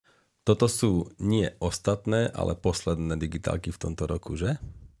toto sú nie ostatné, ale posledné digitálky v tomto roku, že?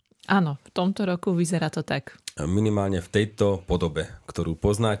 Áno, v tomto roku vyzerá to tak. Minimálne v tejto podobe, ktorú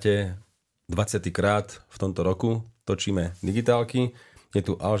poznáte, 20. krát v tomto roku točíme digitálky. Je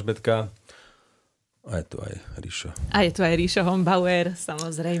tu Alžbetka a je tu aj Rišo. A je tu aj Richard Hombauer,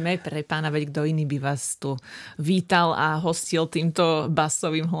 samozrejme, pre pána, veď kto iný by vás tu vítal a hostil týmto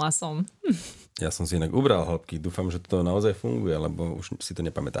basovým hlasom. Ja som si inak ubral hĺbky, dúfam, že to naozaj funguje, lebo už si to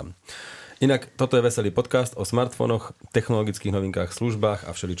nepamätám. Inak, toto je veselý podcast o smartfónoch, technologických novinkách, službách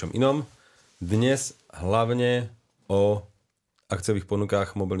a všeličom inom. Dnes hlavne o akciových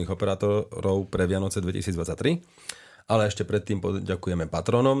ponukách mobilných operátorov pre Vianoce 2023. Ale ešte predtým poďakujeme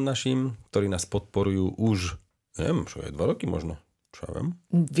patronom našim, ktorí nás podporujú už, neviem, čo je 2 roky možno. Čo ja viem?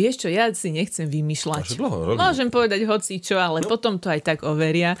 Vieš čo, ja si nechcem vymýšľať. Dlho, môžem povedať hocičo, ale potom to aj tak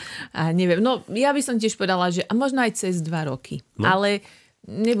overia. A neviem, no ja by som tiež povedala, že možno aj cez 2 roky. No. Ale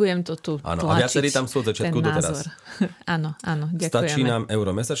nebudem to tu tlačiť. Áno, a viacerí tam sú od začiatku doteraz. Áno, ďakujeme. Stačí nám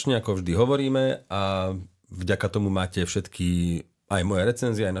euro mesačne, ako vždy hovoríme, a vďaka tomu máte všetky, aj moje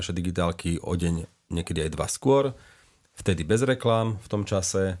recenzie, aj naše digitálky o deň, niekedy aj 2 skôr, vtedy bez reklám v tom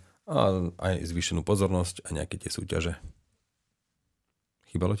čase a aj zvýšenú pozornosť a nejaké tie súťaže.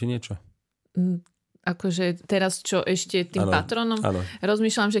 Chýbalo ti niečo? Akože teraz čo ešte tým patronom? Áno.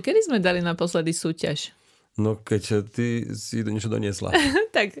 Rozmýšľam, že kedy sme dali naposledy súťaž? No keď ty si niečo doniesla.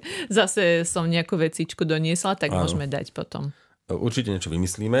 Tak zase som nejakú vecičku doniesla, tak môžeme dať potom. Určite niečo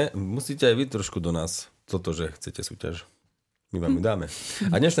vymyslíme. Musíte aj vy trošku do nás toto, že chcete súťaž. My vám ju dáme.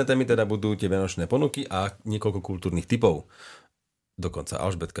 A dnešné témy teda budú tie vianočné ponuky a niekoľko kultúrnych typov. Dokonca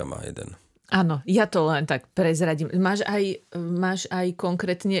Alžbetka má jeden. Áno, ja to len tak prezradím. Máš aj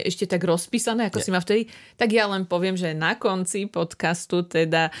konkrétne ešte tak rozpísané, ako si ma vtedy? Tak ja len poviem, že na konci podcastu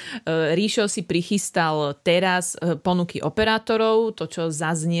teda Rišo si prichystal teraz ponuky operátorov. To, čo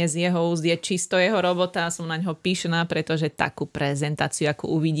zaznie z jeho úst, je čisto jeho robota. Som na ňo pyšná, pretože takú prezentáciu,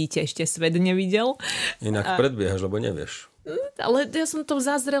 ako uvidíte, ešte svet nevidel. Inak predbiehaš, lebo nevieš. Ale ja som to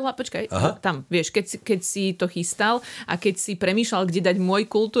zazrela, počkaj, tam, vieš, keď si to chystal a keď si premýšľal, kde dať môj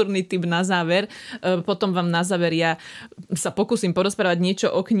kultúrny tip na záver, potom vám na záver ja sa pokúsim porozprávať niečo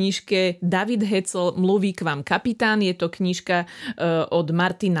o knižke David Hecl, Mluví k vám, kapitán. Je to knižka od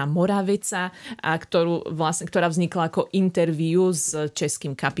Martina Moraveca, ktorá vznikla ako interview s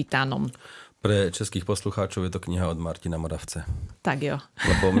českým kapitánom. Pre českých poslucháčov je to kniha od Martina Moravce. Tak jo.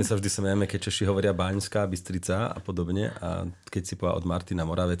 Lebo my sa vždy smejeme, keď Češi hovoria Baňská Bystrica a podobne, a keď si povedal od Martina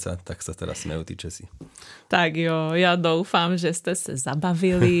Moraveca, tak sa teraz smejú tí Česi. Tak jo, ja doufám, že ste sa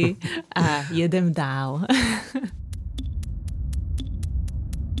zabavili a jedem dál.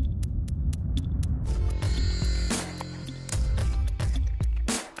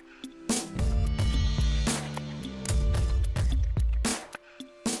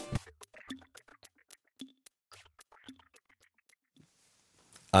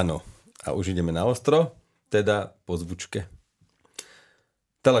 Áno, a už ideme na ostro, teda po zvučke.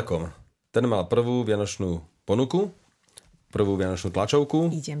 Telekom, ten mal prvú vianočnú ponuku, prvú vianočnú tlačovku.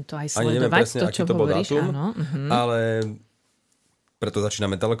 Idem to aj sledovať, ani neviem presne, to, čo to hovoríš, dátum, áno. Ale preto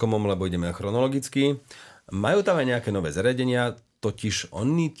začíname Telekomom, lebo ideme chronologicky. Majú tam aj nejaké nové zariadenia, totiž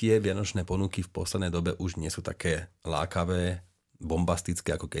oni tie vianočné ponuky v poslednej dobe už nie sú také lákavé,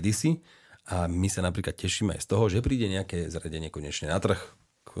 bombastické ako kedysi. A my sa napríklad tešíme aj z toho, že príde nejaké zariadenie konečne na trh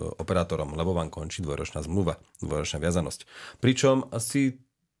k operátorom, lebo vám končí dvojročná zmluva, dvojročná viazanosť. Pričom asi,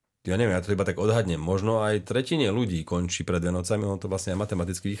 ja neviem, ja to iba tak odhadnem, možno aj tretine ľudí končí pred Vianocami, ono to vlastne aj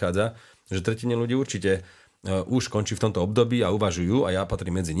matematicky vychádza, že tretine ľudí určite už končí v tomto období a uvažujú, a ja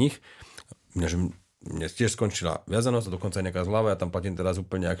patrím medzi nich. Mne tiež skončila viazanosť a dokonca aj nejaká zľava, ja tam platím teraz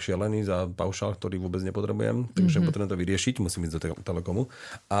úplne jak šialený za paušál, ktorý vôbec nepotrebujem, takže potrebujem to vyriešiť, musím ísť do Telekomu.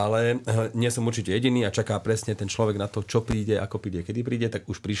 Ale nie som určite jediný a čaká presne ten človek na to, čo príde, ako príde, kedy príde, tak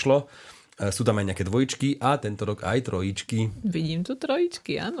už prišlo. Sú tam aj nejaké dvojičky a tento rok aj trojičky. Vidím tu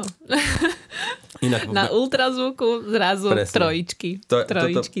trojičky, áno. Inak, na ultrazvuku zrazu presne. Trojičky.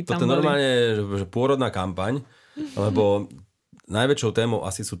 Trojičky tam boli. To je normálne že pôrodná kampaň, lebo najväčšou témou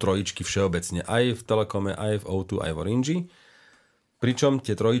asi sú trojičky všeobecne. Aj v Telekome, aj v O2, aj v Orange. Pričom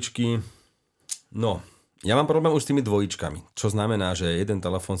tie trojičky, ja mám problém už s tými dvojičkami. Čo znamená, že jeden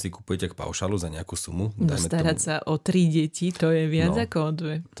telefón si kupujete k paušalu za nejakú sumu. Starať sa o 3 deti, to je viac ako o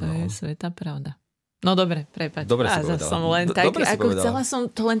 2. To je sveta pravda. No dobre, prepáč. Dobre si povedala. Som len tak, ako chcela som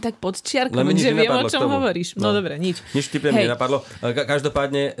to len tak podčiarkovať, že viem, o čom hovoríš. No dobre, nič. Nič tipne mi nenapadlo.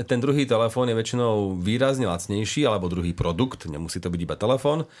 Každopádne ten druhý telefón je väčšinou výrazne lacnejší, alebo druhý produkt, nemusí to byť iba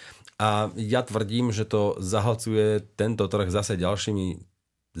telefón. A ja tvrdím, že to zahlcuje tento trh zase ďalšími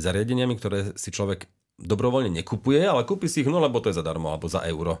zariadeniami, ktoré si človek dobrovoľne nekupuje, ale kúpi si ich, no lebo to je zadarmo, alebo za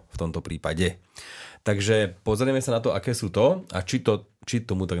euro v tomto prípade. Takže pozrieme sa na to, aké sú to a či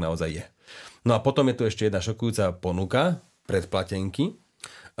tomu tak naozaj je. No a potom je tu ešte jedna šokujúca ponuka, predplatenky,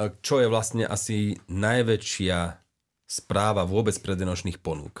 čo je vlastne asi najväčšia správa vôbec predvianočných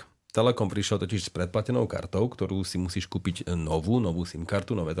ponúk. Telekom prišiel totiž s predplatenou kartou, ktorú si musíš kúpiť novú SIM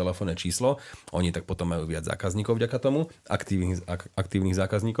kartu, nové telefónne číslo. Oni tak potom majú viac zákazníkov vďaka tomu, aktívnych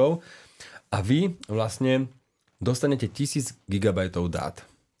zákazníkov. A vy vlastne dostanete 1000 GB dát.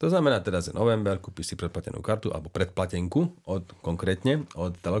 To znamená, teraz je november, kúpiš si predplatenú kartu alebo predplatenku konkrétne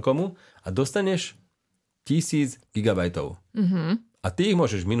od Telekomu a dostaneš 1000 GB. A ty ich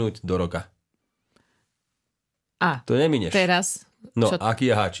môžeš minúť do roka. A to neminieš. Teraz... No, aký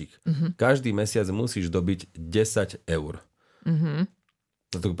je háčik? Každý mesiac musíš dobiť 10 eur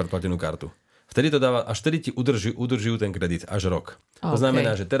za tú predplatenú kartu. Vtedy to dáva, až vtedy ti udržujú ten kredit až rok. To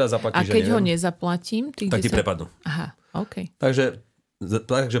znamená, že teraz zaplatíš... A keď ho nezaplatím? Tak ti prepadnú. Aha, OK.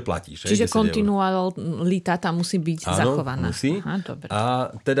 Takže platíš. Čiže kontinualita tam musí byť zachovaná. Musí. Aha, dobre.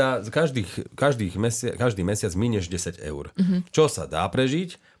 A teda každý mesiac minieš 10 eur. Čo sa dá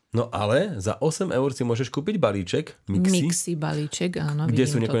prežiť? No ale za 8 eur si môžeš kúpiť balíček, Mixi balíček, áno. Kde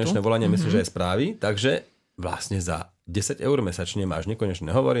sú nekonečné volania, myslím, že aj správy. Takže vlastne za 10 eur mesačne máš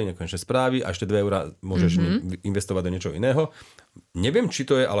nekonečné hovory, nekonečné správy a ešte 2 eurá môžeš investovať do niečoho iného. Neviem, či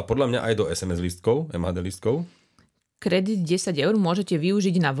to je, ale podľa mňa aj do SMS lístkov, MHD lístkov. Kredit 10 eur môžete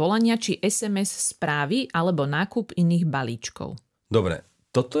využiť na volania či SMS správy alebo nákup iných balíčkov. Dobre.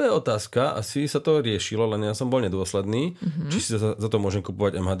 Toto je otázka, asi sa to riešilo, len ja som bol nedôsledný. Či si za to môžem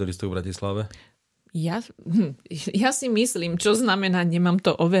kupovať MHD listok v Bratislave? Ja si myslím, čo znamená, nemám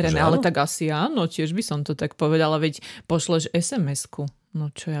to overené, ale tak asi áno, tiež by som to tak povedala, veď pošleš SMS-ku.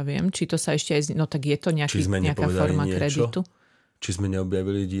 No čo ja viem, či to sa ešte aj... No tak je to nejaká forma kreditu. Či sme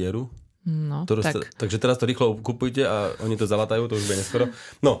neobjavili dieru? No, takže teraz to rýchlo kupujte a oni to zalatajú, to už bude neskoro.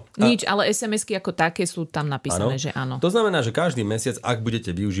 No, nič, ale SMS-ky ako také sú tam napísané, že áno. To znamená, že každý mesiac, ak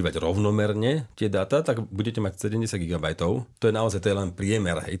budete využívať rovnomerne tie dáta, tak budete mať 70 GB. To je naozaj, to je len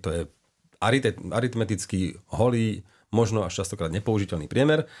priemer, hej, to je aritmetický holý, možno až častokrát nepoužiteľný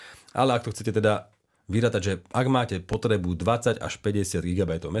priemer, ale ak to chcete teda vyrátať, že ak máte potrebu 20 až 50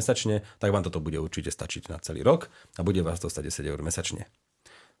 GB mesačne, tak vám toto bude určite stačiť na celý rok a bude vás to stať 10 eur mesačne.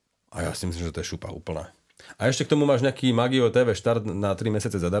 A ja si myslím, že to je šupa úplná. A ešte k tomu máš nejaký Magio TV štart na 3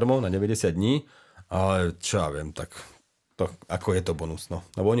 mesiace zadarmo, na 90 dní. Ale čo ja viem, tak to, ako je to bonus. No.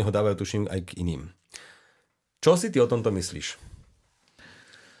 Lebo oni ho dávajú, tuším, aj k iným. Čo si ty o tomto myslíš?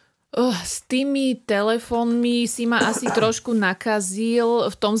 S tými telefónmi si ma asi trošku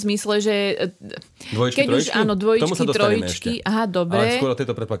nakazil v tom zmysle, že dvojičky, trojičky? Áno, dvojičky, trojičky. Aha, dobre. Ale skôr o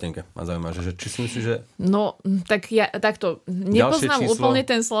tejto predplatenke ma zaujíma, že či si myslíš, že... No, tak ja takto nepoznám úplne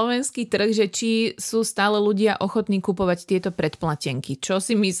ten slovenský trh, že či sú stále ľudia ochotní kupovať tieto predplatenky. Čo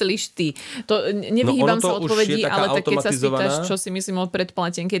si myslíš ty? To nevyhýbam sa odpovedi, ale tak keď sa spýtaš, čo si myslím o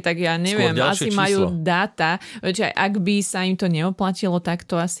predplatenke, tak ja neviem. Asi majú dáta, že ak by sa im to neoplatilo, tak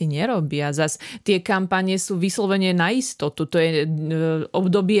to asi nerobia. Zas tie kampane sú vyslovene na istotu. To je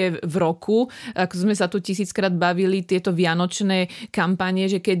obdobie v roku, ako sme sa tu 1000-krát bavili, tieto vianočné kampane,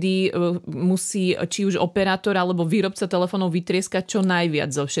 že kedy musí či už operátor alebo výrobca telefónov vytrieskať čo najviac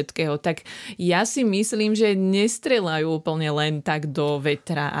zo všetkého. Tak ja si myslím, že nestrelajú úplne len tak do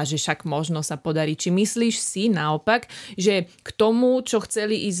vetra a že však možno sa podarí. Či myslíš si naopak, že k tomu, čo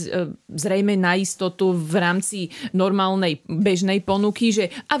chceli ísť zrejme na istotu v rámci normálnej bežnej ponuky,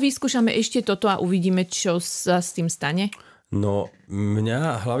 že a vyskúšame ešte toto a uvidíme, čo sa s tým stane? No,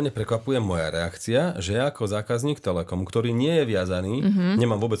 mňa hlavne prekvapuje moja reakcia, že ja ako zákazník Telekomu, ktorý nie je viazaný,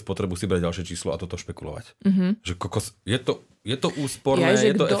 nemám vôbec potrebu si brať ďalšie číslo a toto špekulovať. Že kokos, je to úsporné,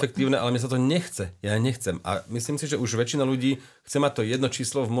 je to efektívne, ale mne sa to nechce. Ja nechcem. A myslím si, že už väčšina ľudí chce mať to jedno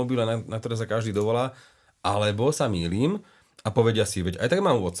číslo v mobile, na ktoré sa každý dovolá, alebo sa mýlim a povedia si, veď aj tak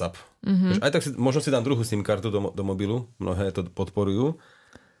mám WhatsApp. Aj tak možno si dám druhú SIM kartu do mobilu, mnohé to podporujú.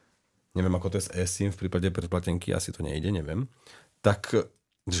 Neviem, ako to je s eSIM v prípade predplatenky, asi to nejde, neviem. Tak,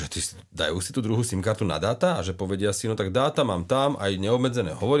 že dajú si tú druhú SIM kartu na dáta a že povedia si, no tak dáta mám tam, aj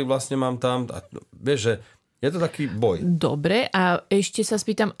neobmedzené hovory vlastne mám tam. A vieš, že je to taký boj. Dobre, a ešte sa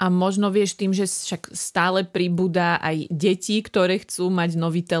spýtam, a možno vieš tým, že však stále pribúda aj deti, ktoré chcú mať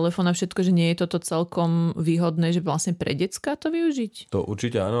nový telefón a všetko, že nie je toto celkom výhodné, že vlastne pre decka to využiť? To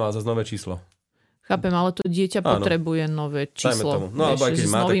určite áno, a zase nové číslo. Chápem, ale to dieťa potrebuje nové číslo. No,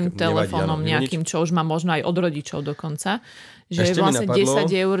 vieš, s novým telefónom nejakým, čo už má možno aj od rodičov dokonca. Že ešte vlastne 10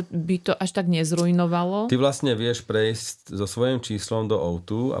 eur by to až tak nezrujnovalo. Ty vlastne vieš prejsť so svojím číslom do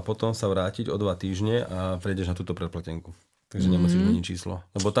O2 a potom sa vrátiť o 2 týždne a prejdeš na túto predplatenku. Takže nemusíš meniť číslo.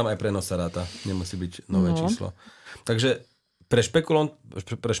 Lebo tam aj prenos sa ráta. Nemusí byť nové číslo. Takže pre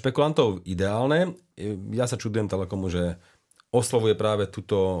špekulantov ideálne. Ja sa čudujem Telekomu, že oslovuje práve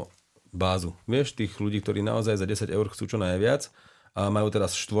túto bázu. Vieš, tých ľudí, ktorí naozaj za 10 eur chcú čo najviac a majú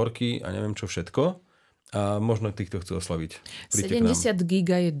teraz štvorky a neviem čo všetko. A možno týchto chcú osloviť. 70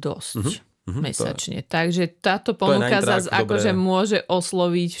 giga je dosť. Mesačne. Takže táto ponuka zase akože môže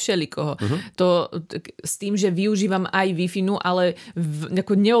osloviť všelikoho. To s tým, že využívam aj Wi-Fi, ale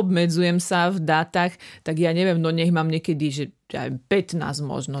neobmedzujem sa v dátach, tak ja neviem, no nech mám niekedy, že 15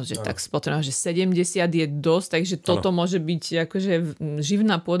 možno, že tak spotrebujem, že 70 je dosť, takže toto môže byť akože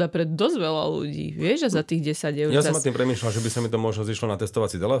živná pôda pre dosť veľa ľudí. Vieš, a za tých 10 eur. Ja som nad tým premýšľal, že by sa mi to možno zišlo na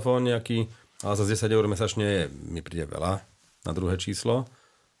testovací telefón nejaký, ale za 10 eur mesačne mi príde veľa na druhé číslo.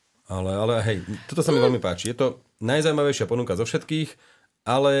 Ale hej, toto sa mi veľmi páči. Je to najzaujímavejšia ponuka zo všetkých,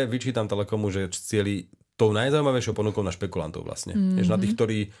 ale vyčítam Telekomu, že cieli tou najzaujímavejšou ponukou na špekulantov vlastne. Vieš, na tých,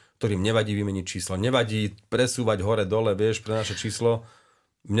 ktorým nevadí vymeniť číslo, nevadí presúvať hore dole, vieš, prenášať číslo.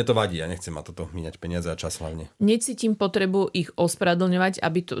 Mne to vadí, ja nechcem ma toto míňať peniaze a čas hlavne. Necítim potrebu ich ospravedlňovať,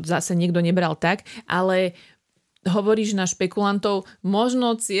 aby to zase niekto nebral tak, ale hovoríš na špekulantov,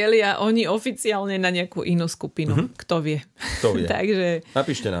 možno cieľia oni oficiálne na nejakú inú skupinu. Kto vie. Takže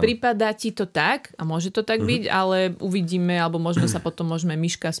napíšte nám. Prípada ti to tak, a môže to tak byť, ale uvidíme, alebo možno sa potom môžeme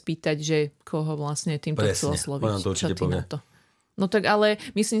Miška spýtať, že koho vlastne týmto chcú osloviť. Čo ty na to? No tak ale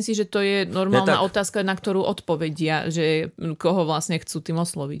myslím si, že to je normálna otázka, na ktorú odpovedia, že koho vlastne chcú tým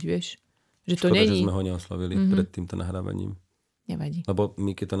osloviť, vieš. Že to škoda, že sme ho neoslovili pred týmto nahrávaním. Nevadí. Lebo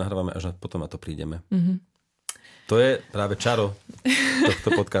my keď to nahrávame, až potom na to prídeme. To je práve čaro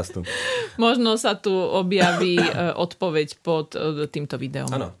tohto podcastu. Možno sa tu objaví odpoveď pod týmto videom.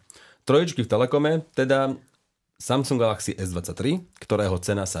 Áno. Trojičky v Telekome, teda Samsung Galaxy S23, ktorého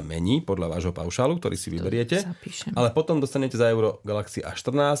cena sa mení podľa vášho paušálu, ktorý si vyberiete. Ale potom dostanete za euro Galaxy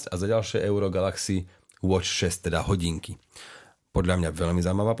A14 a za ďalšie euro Galaxy Watch 6, teda hodinky. Podľa mňa veľmi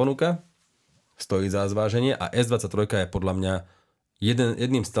zaujímavá ponuka. Stojí za zváženie a S23 je podľa mňa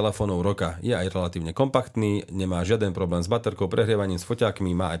jedným z telefónov roka. Je aj relatívne kompaktný, nemá žiaden problém s baterkou, prehrievaním, s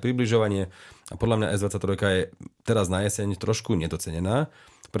foťákmi, má aj približovanie a podľa mňa S23 je teraz na jeseň trošku nedocenená,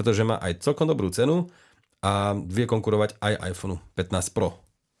 pretože má aj celkom dobrú cenu a vie konkurovať aj iPhone 15 Pro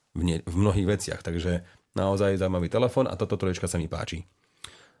v mnohých veciach, takže naozaj zaujímavý telefón a toto trojička sa mi páči.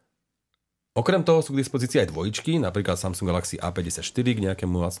 Okrem toho sú k dispozícii aj dvojičky, napríklad Samsung Galaxy A54 k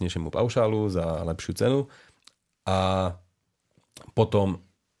nejakému lacnejšiemu paušálu za lepšiu cenu a potom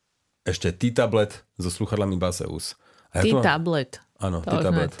ešte T-tablet so slúchadlami Baseus. T-tablet. Áno,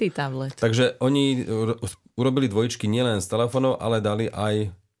 T-tablet. T-tablet. Takže oni urobili dvojičky nielen z telefónov, ale dali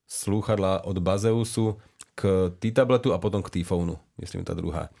aj slúchadlá od Baseusu k T-tabletu a potom k T-phoneu. Myslím, tá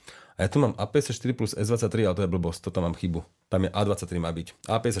druhá. A ja tu mám A54 plus S23, ale to je blbosť, toto mám chybu. Tam je A23 má byť.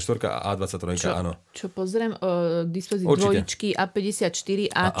 A54 a A23, áno. Čo pozriem, k dispozícii dvojičky A54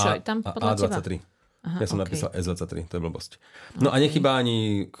 a čo je tam podľa teba? A23. Aha, ja som napísal S23, to je blbosť. No a nechybá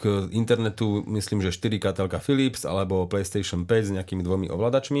ani k internetu, myslím, že 4K telka Philips alebo PlayStation 5 s nejakými dvomi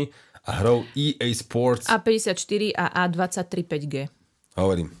ovládačmi a hrou EA Sports. A54 a A23 5G.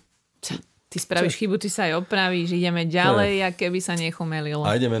 Hovorím. Ty spravíš chybu, ty sa aj opravíš, ideme ďalej, a keby sa nechumelilo.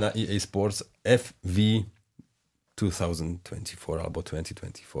 A ideme na EA Sports FV 2024 alebo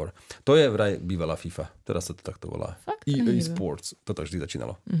 2024. To je vraj bývalá FIFA. Teraz sa to takto volá. Fakt? EA Sports. Toto vždy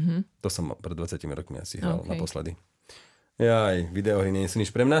začínalo. To som pred 20 rokmi asi hral naposledy. Jaj, videohry nie sú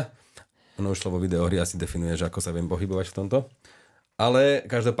nič pre mňa. Ono už slovo videohry asi definuje, že ako sa viem pohybovať v tomto. Ale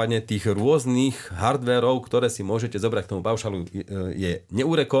každopádne tých rôznych hardwareov, ktoré si môžete zobrať k tomu paušalu, je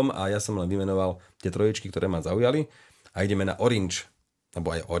neúrekom a ja som len vymenoval tie trojičky, ktoré ma zaujali. A ideme na Orange.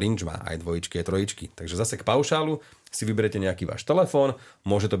 Lebo aj Orange má aj dvojičky, aj trojičky. Takže zase k paušálu si vyberete nejaký váš telefón,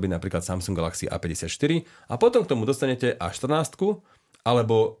 môže to byť napríklad Samsung Galaxy A54 a potom k tomu dostanete A14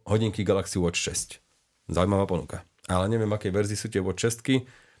 alebo hodinky Galaxy Watch 6. Zaujímavá ponuka. Ale neviem, aké verzii sú tie Watch 6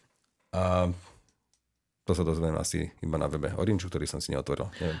 a to sa dozviem asi iba na webe Orange, ktorý som si neotvoril.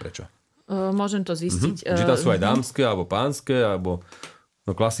 Neviem prečo. Môžem to zistiť. Či tam sú aj dámske, alebo pánske, alebo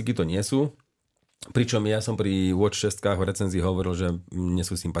no klasiky to nie sú. Pričom ja som pri Watch 6 v recenzii hovoril, že nie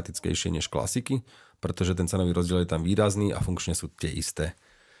sú sympatickejšie než klasiky, pretože ten cenový rozdiel je tam výrazný a funkčne sú tie isté.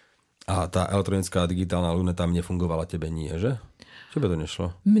 A tá elektronická digitálna luneta tam nefungovala, tebe nie, že? Tebe to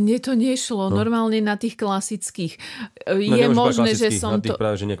nešlo? Mne to nešlo, normálne na tých klasických. Je možné, že som na tých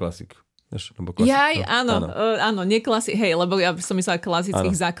práve, že neklasik. Áno, hej, lebo ja som myslela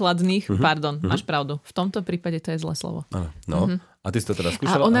klasických základných, máš pravdu. V tomto prípade to je zlé slovo. Áno, A ty si to teda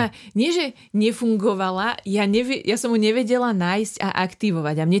skúšala? A ona, nie že nefungovala, ja som ju nevedela nájsť a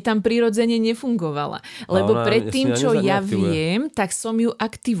aktivovať. A mne tam prirodzene nefungovala. Lebo predtým, čo ja viem, tak som ju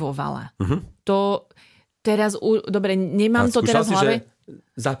aktivovala. To teraz, dobre, nemám to teraz v hlave.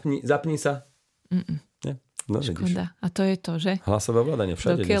 Zapni sa. No, škoda. A to je to, že? Hlasové ovládanie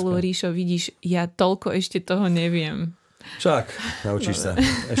všade dneska. Rišo, vidíš, ja toľko ešte toho neviem. Však, naučíš sa.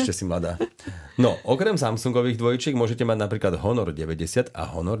 Ešte si mladá. No, okrem Samsungových dvojčiek môžete mať napríklad Honor 90 a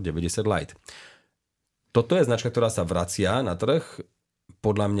Honor 90 Lite. Toto je značka, ktorá sa vracia na trh.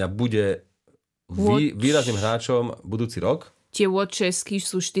 Podľa mňa bude výrazným hráčom budúci rok. Tie watchesky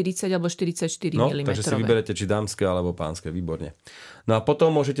sú 40 alebo 44 mm. Takže si vyberete či dámske alebo pánske, výborne. No a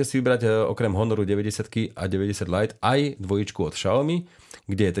potom môžete si vybrať okrem Honoru 90 a 90 Lite aj dvojičku od Xiaomi,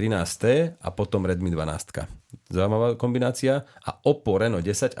 kde je 13T a potom Redmi 12. Zaujímavá kombinácia. A Oppo Reno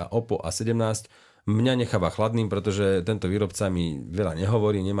 10 a Oppo A17 mňa necháva chladným, pretože tento výrobca mi veľa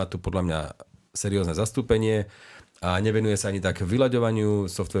nehovorí, nemá tu podľa mňa seriózne zastúpenie a nevenuje sa ani tak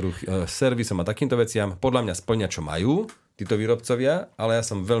vyľaďovaniu softveru, servisom a takýmto veciam. Podľa mňa splňa, čo majú títo výrobcovia, ale ja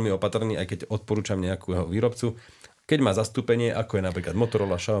som veľmi opatrný, aj keď odporúčam nejakého výrobcu, keď má zastúpenie, ako je napríklad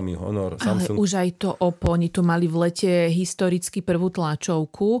Motorola, Xiaomi, Honor, Samsung. Ale už aj to Oppo, oni tu mali v lete historicky prvú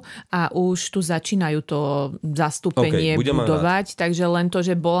tlačovku a už tu začínajú to zastúpenie budovať, takže len to,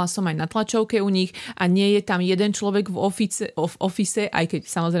 že bola som aj na tlačovke u nich a nie je tam jeden človek v office, aj keď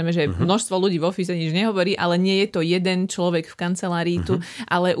samozrejme, že množstvo ľudí v office nič nehovorí, ale nie je to jeden človek v kancelárii tu,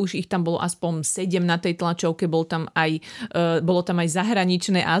 ale už ich tam bolo aspoň 7 na tej tlačovke, bolo tam aj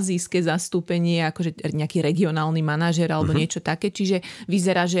zahraničné azijské zastúpenie, akože nejaký regionálny manažer alebo niečo také, čiže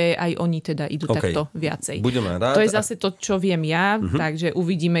vyzerá, že aj oni teda idú takto viacej. Budeme rád. To je zase to, čo viem ja, takže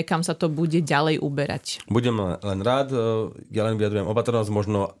uvidíme, kam sa to bude ďalej uberať. Budem len rád, ja len vyjadrujem opatrnosť,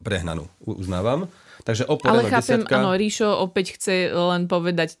 možno prehnanú, uznávam. Takže ale chápem, áno, Rišo opäť chce len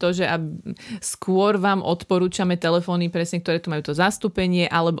povedať to, že skôr vám odporúčame telefóny presne, ktoré tu majú to zastúpenie,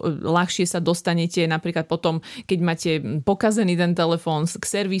 alebo ľahšie sa dostanete napríklad potom, keď máte pokazený ten telefón k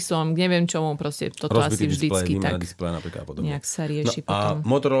servisom, neviem čomu, proste toto asi vždycky tak nejak sa rieši potom. A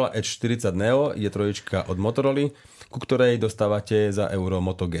Motorola G14 Neo je trojička od Motoroly, ku ktorej dostávate za euro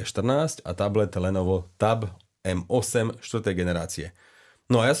Moto G14 a tablet Lenovo Tab M8 4. generácie.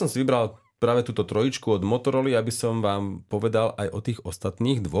 No a ja som si vybral práve túto trojičku od Motoroly, aby som vám povedal aj o tých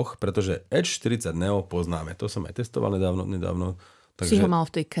ostatných dvoch, pretože G40 Neo poznáme. To som aj testoval nedávno. Takže... Si ho mal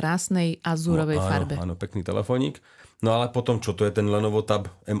v tej krásnej azúrovej farbe. Áno, pekný telefónik. No ale potom, čo to je ten Lenovo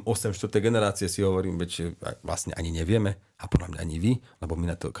Tab M8 4. generácie, si hovorím, veď vlastne ani nevieme. A podľa mňa ani vy, lebo my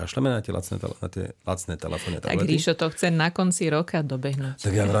na to kašleme na tie lacné telefóny. Tak Rišo to chce na konci roka dobehnúť.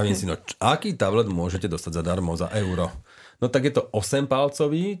 Tak ja vravím si, aký tablet môžete dostať zadarmo za euro? No tak je to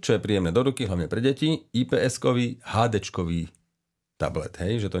 8-palcový, čo je príjemné do ruky, hlavne pre deti, IPS-kový, HD-čkový tablet,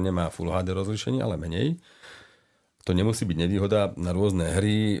 hej, že to nemá Full HD rozlíšenie, ale menej. To nemusí byť nevýhoda na rôzne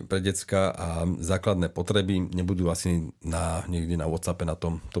hry pre decka a základné potreby nebudú asi niekde na WhatsAppe na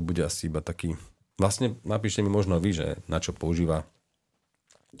tom. To bude asi iba taký... Vlastne napíšte mi možno vy, že na čo používa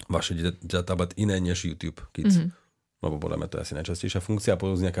vaše dieťa tablet iné než YouTube Kids. Lebo podľa mňa to je asi najčastejšia funkcia,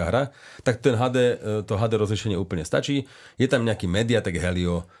 plus nejaká hra, tak to HD rozlišenie úplne stačí. Je tam nejaký Mediatek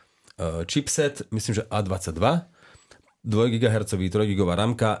Helio chipset, myslím, že A22, 2 GHz, 3 GB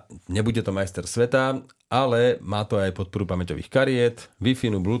ramka, nebude to majster sveta, ale má to aj podporu pamäťových kariet,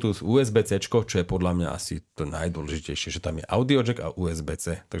 Wi-Fi, Bluetooth, USB-C, čo je podľa mňa asi to najdôležitejšie, že tam je audio jack a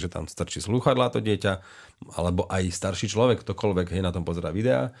USB-C, takže tam stačí slúchadlá to dieťa, alebo aj starší človek, ktokoľvek na tom pozerá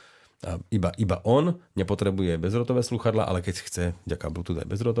videá. Iba on nepotrebuje bezdrôtové slúchadlá, ale keď chce, vďaka Bluetooth aj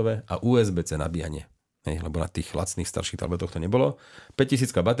bezdrôtové a USB-C nabíjanie. Lebo na tých lacných starších tabletoch to nebolo. 5000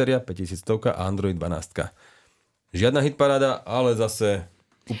 batéria, 5100 a Android 12. Žiadna hitparáda, ale zase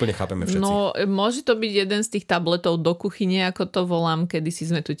úplne chápeme všetci. No, môže to byť jeden z tých tabletov do kuchyne, ako to volám. Kedysi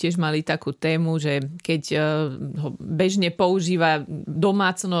sme tu tiež mali takú tému, že keď ho bežne používa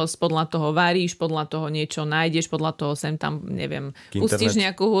domácnosť, podľa toho varíš, podľa toho niečo nájdeš, podľa toho sem tam, neviem, pustíš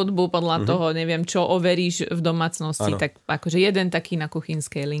nejakú hudbu, podľa toho, neviem, čo overíš v domácnosti. Ano. Tak akože jeden taký na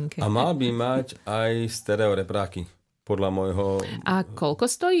kuchynskej linke. A mal by mať aj stereo repráky, podľa môjho... A koľko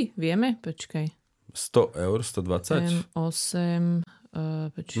stojí? Vieme? Počkaj. 100 eur, 120? M8...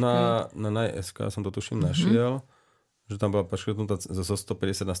 Na SK som to tuším našiel, že tam bola paškretnutá zo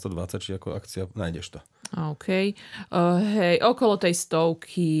 150 na 120, či ako akcia, nájdeš to. OK. Hej, okolo tej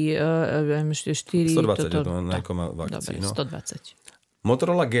stovky, 4... 120 je to najkoma v akcii. Dobre, 120.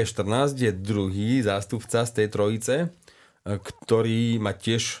 Motorola G14 je druhý zástupca z tej trojice, ktorý má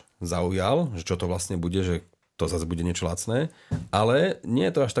tiež zaujal, že čo to vlastne bude, že to zase bude niečo lacné, ale nie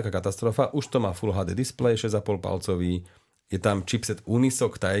je to až taká katastrofa. Už to má Full HD display, 6,5 palcový, je tam chipset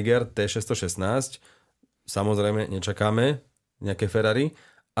Unisoc Tiger T616, samozrejme nečakáme nejaké Ferrari,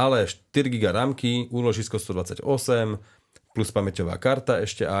 ale 4 GB ramky, úložisko 128, plus pamäťová karta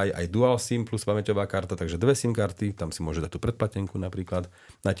ešte aj dual SIM plus pamäťová karta, takže 2 SIM karty, tam si môže dať tú predplatenku napríklad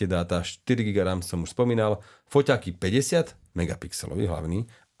na tie dáta, 4 GB RAM som už spomínal, foťáky 50 megapixelový hlavný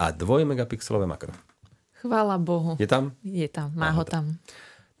a 2 megapixelové makro. Chvála Bohu. Je tam? Je tam, má ho tam.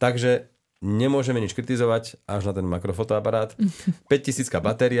 Takže nemôžeme nič kritizovať až na ten makrofotoaparát. 5000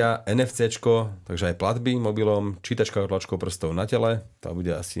 batéria, NFCčko, takže aj platby mobilom, čítačka tlačkou prstov na tele, to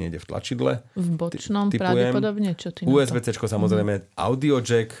bude asi niekde v tlačidle. V bočnom pravdepodobne, čo ty na to? USB-Cčko samozrejme, audio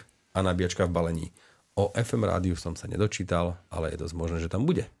jack a nabíjačka v balení. O FM rádiu som sa nedočítal, ale je dosť možné, že tam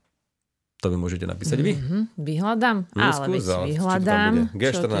bude. To vy môžete napísať vy. Vyhľadám, ale vyhľadám.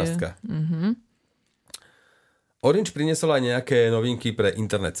 G14. Orange priniesol aj nejaké novinky pre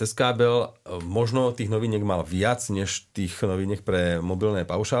internet cez kábel. Možno tých noviniek mal viac, než tých noviniek pre mobilné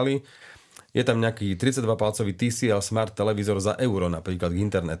paušály. Je tam nejaký 32-palcový TCL Smart televízor za euro napríklad k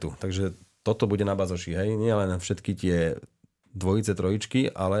internetu. Takže toto bude na bazoši, hej? Nie len všetky tie dvojice,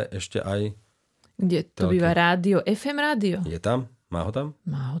 trojičky, ale ešte aj... Kde to býva rádio, FM rádio? Je tam? Má ho tam?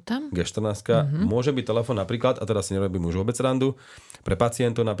 Má ho tam. G14. Môže byť telefón napríklad, a teraz si nerobím už vôbec randu, pre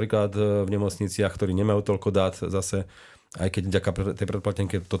pacientov napríklad v nemocniciach, ktorí nemajú toľko dát zase, aj keď vďaka tej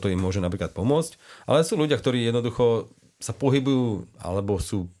predplatenke toto im môže napríklad pomôcť. Ale sú ľudia, ktorí jednoducho sa pohybujú alebo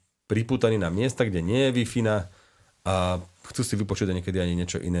sú pripútaní na miesta, kde nie je Wi-Fi a chcú si vypočuť niekedy ani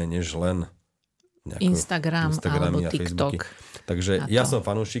niečo iné, než len Instagram alebo TikTok. Facebooky. Takže ja som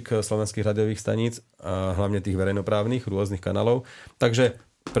fanúšik slovenských rádiových staníc a hlavne tých verejnoprávnych, rôznych kanálov. Takže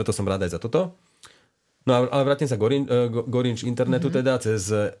preto som rád aj za toto. No ale vrátim sa k Orange internetu teda cez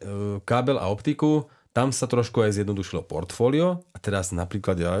kábel a optiku. Tam sa trošku aj zjednodušilo portfólio. A teraz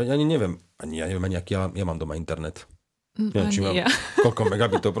napríklad, ja ani neviem, aký ja mám doma internet. Neviem, koľko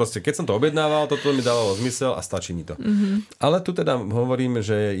megabitov. Proste, keď som to objednával, toto mi dávalo zmysel a stačí mi to. Ale tu teda hovorím,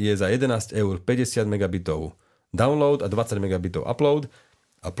 že je za 11 eur 50 megabitov download a 20 megabitov upload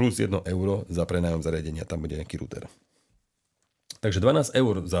a plus 1 euro za prenájom zariadenia. Tam bude nejaký router. Takže 12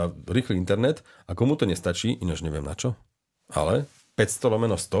 eur za rýchly internet a komu to nestačí, ináč neviem na čo, ale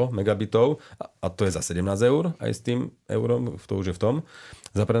 500/100 megabitov a to je za 17 eur, aj s tým eurom, to už je v tom,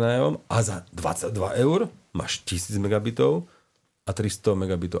 za prenájom a za 22 eur máš 1000 megabitov a 300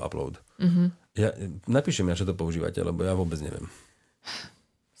 megabitov upload. Napíšem ja, že to používate, lebo ja vôbec neviem.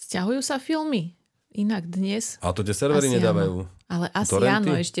 Sťahujú sa filmy. Inak dnes... A to tie servery nedávajú. Ale asi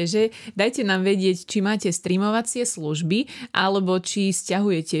torrenty? Áno ešte, že dajte nám vedieť, či máte streamovacie služby, alebo či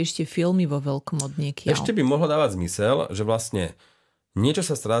sťahujete ešte filmy vo veľkom od niekiaľ. Ešte by mohlo dávať zmysel, že vlastne niečo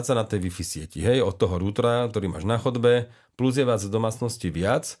sa stráca na tej Wi-Fi sieti. Hej, od toho routera, ktorý máš na chodbe, plus je vás v domácnosti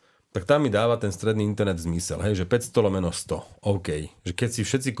viac, tak tam mi dáva ten stredný internet zmysel. Hej, že 500/100. OK. Že keď si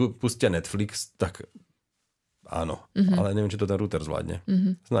všetci pustia Netflix, tak áno. Ale neviem, či to ten router zvládne.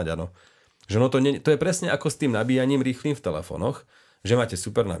 Snáď áno. Že no to je presne ako s tým nabíjaním rýchlým v telefónoch, že máte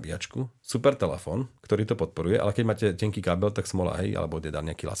super nabíjačku, super telefón, ktorý to podporuje, ale keď máte tenký kábel, tak smola, hej, alebo teda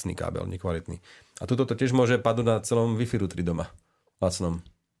nejaký lacný kábel, nekvalitný. A tuto to tiež môže padnúť na celom Wi-Fi routeri doma. Lacnom.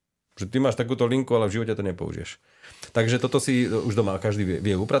 Že ty máš takúto linku, ale v živote to nepoužiješ. Takže toto si už doma každý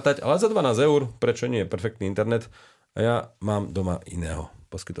vie upratať, ale za 12 eur, prečo nie je perfektný internet? A ja mám doma iného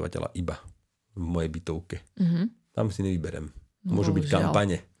poskytovateľa iba v mojej bytovke. Tam si nevyberem. Môžu byť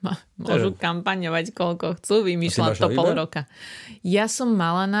kampane. Môžu kampaňovať koľko chcú, vymýšľať to pol roka. Ja som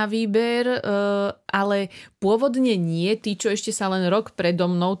mala na výber, ale pôvodne nie. Tí, čo ešte sa len rok predo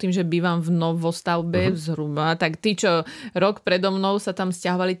mnou, tým, že bývam v novostavbe zhruba, tak tí, čo rok predo mnou sa tam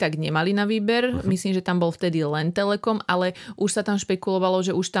sťahovali, tak nemali na výber. Myslím, že tam bol vtedy len Telekom, ale už sa tam špekulovalo,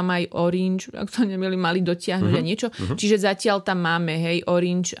 že už tam aj Orange, ak to mali dotiahnuť a niečo. Čiže zatiaľ tam máme, hej,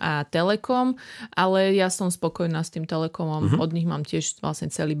 Orange a Telekom, ale ja som spokojná s tým Telekomom. Od nich mám tiež vlastne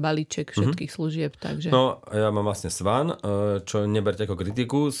celý balíček všetkých služieb. Takže... No, ja mám vlastne Svan, čo neberte ako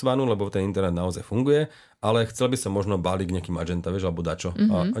kritiku Svanu, lebo ten internet naozaj funguje, ale chcel by som možno balík nejaký Magenta, vieš, alebo dačo.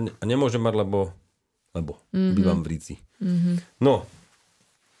 A nemôžem mať, lebo bývam v Ríci. No,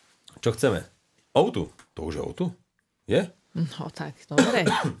 čo chceme? O2. To už je O2? Je? No tak, dobre.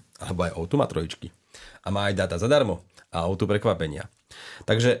 Alebo aj O2 má trojičky. A má aj dáta zadarmo. A O2 prekvapenia.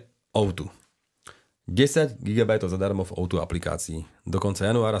 Takže O2. 10 GB zadarmo v O2 aplikácii. Do konca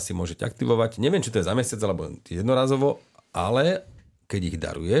januára si môžete aktivovať. Neviem, či to je za mesiac alebo jednorazovo, ale keď ich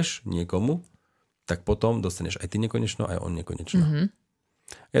daruješ niekomu, tak potom dostaneš aj ty nekonečno, aj on nekonečno.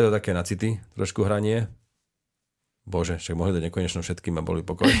 Je to také na city, trošku hranie. Bože, však mohli dať nekonečno všetkým a boli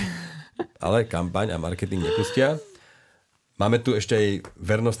pokoj. Ale kampaň a marketing nepustia. Máme tu ešte aj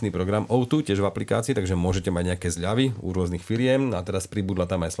vernostný program O2, tiež v aplikácii, takže môžete mať nejaké zľavy u rôznych firiem. A teraz pribudla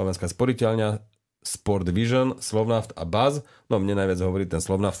tam aj Slovenská sporiteľňa, Sport Vision, Slovnaft a Buzz. No mne najviac hovorí ten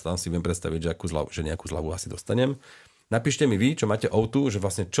Slovnaft, tam si viem predstaviť, že nejakú zľavu asi dostanem. Napíšte mi vy, čo máte O2, že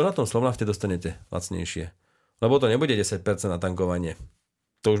vlastne čo na tom Slovnafte dostanete lacnejšie. Lebo to nebude 10% na tankovanie.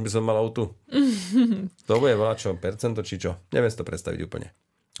 To už by som mal O2. To bude veľa čo, percento či čo. Neviem si to predstaviť úplne.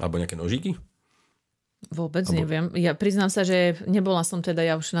 Alebo nejaké nožíky? Vôbec neviem. Ja priznám sa, že nebola som teda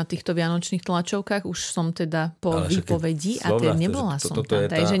ja už na týchto vianočných tlačovkách, už som teda po výpovedi a teda nebola som tam.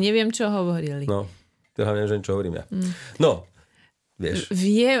 Takže neviem, čo hovorili. No, teda neviem, čo hovorím ja. No, vieš.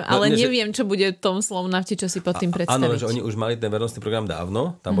 Viem, ale neviem, čo bude v tom Slovnafte, čo si pod tým predstaviť. Áno, že oni už mali ten vernostný program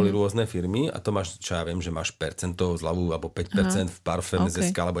dávno, tam boli rôzne firmy a to máš, čo ja viem, že máš percento zľavu alebo 5% v parfém,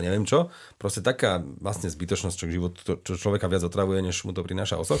 zeska, alebo neviem čo. Proste taká vlastne zbytočnosť, čo človeka viac otravuje, než mu to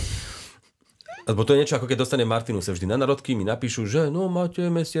prináša osoch. Lebo to je niečo, ako keď dostane Martinuse vždy na narodky, mi napíšu, že no máte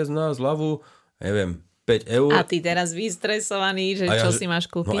mesiac na zľavu, neviem, 5 eur. A ty teraz vystresovaný, že čo si máš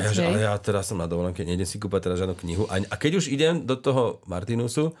kúpiť. A ja teraz som na dovolenke, nejdem si kúpať teraz žiadnu knihu. A keď už idem do toho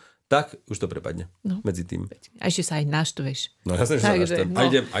Martinusu, tak už to prepadne medzi tým. A ešte sa aj naštveš. No jasne, že sa naštvem.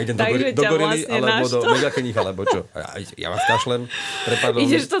 A idem do gorily, vlastne alebo do megakeních, alebo čo. Ja vás kašlem, prepadlo.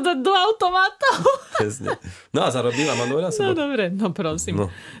 Ideš to dať do automatov. Presne. No a zarobím a mám dvojnásobok. No dobre, no prosím. No.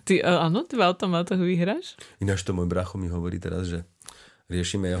 Ty v automatoch vyhráš? Ináč to môj brácho mi hovorí teraz, že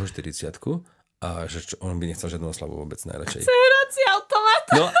riešime jeho 40-ku a že on by nechcel žiadnu oslavu vôbec najradšej. Chce hrať si automat.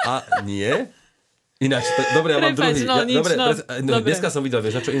 No a nie. Ináč, dobre, ja mám druhý. Dneska som videl,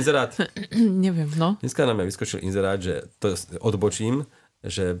 vieš, na čo inzerát? Neviem, no. Dneska na mňa vyskočil inzerát, že to odbočím,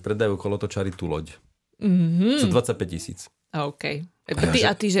 že predajú kolotočári tú loď. Sú 25 000. OK.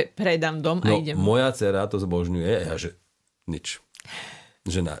 A ty, že predám dom a idem. Moja dcera to zbožňuje a ja, že nič.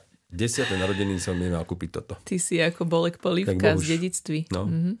 Že na 10. narodeniny som nemal kúpiť toto. Ty si ako Bolek Polívka z dedictví. No.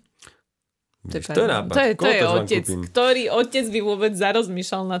 To je nápad. To je otec. Ktorý otec by vôbec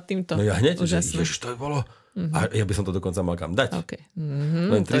zarozmýšľal nad týmto? No ja hneď, že ježiš, to by bolo. A ja by som to dokonca mal kam dať. Okay.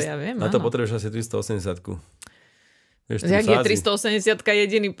 To ja viem. Na to potrebuješ asi 380-ku. Jak je 380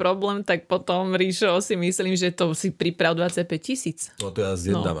 jediný problém, tak potom, Rišo, si myslím, že to si priprav 25 000. No to ja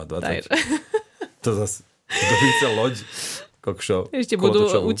zjednám a 20. To zase, to by chcel loď. Kokšo, ešte budú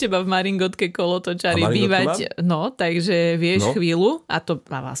u teba v Maringotke kolotočári bývať. No, takže vieš chvíľu a to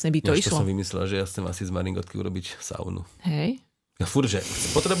vlastne by to išlo. Ja som vymyslel, že ja chcem asi z Maringotky urobiť saunu. Hej. Ja furt, že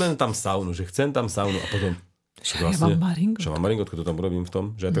potrebujem tam saunu, že chcem tam saunu a potom... Ja mám Maringotku. Čo mám Maringotku, to tam urobím v tom,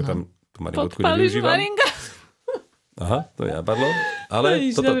 že ja tak tam tú Maringotku nevyužívam. Aha, to je napadlo. Ale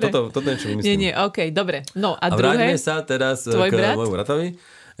toto niečo vymyslím. Nie, okej, dobre. No a vráťme sa teraz k môjmu bratovi,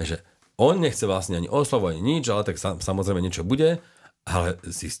 že on nechce vlastne ani oslavu, ani nič, ale tak samozrejme niečo bude. Ale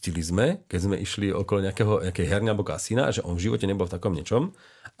zistili sme, keď sme išli okolo nejakej herne alebo kasína, že on v živote nebol v takom niečom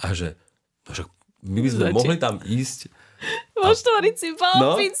a že my by sme mohli tam ísť. Vo štvorici,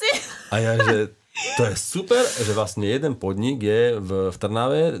 palpici. A ja, že to je super, že vlastne jeden podnik je v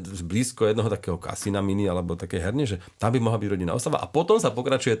Trnave blízko jednoho takého kasína mini alebo také herne, že tam by mohla byť rodinná oslava a potom sa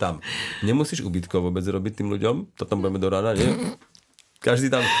pokračuje tam. Nemusíš ubytkov vôbec robiť tým ľuďom, to tam budeme do rána, nie?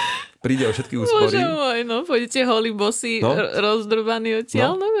 Každý tam príde o všetky úspory. Bože môj, no pôjdete holí bosí, rozdrbaní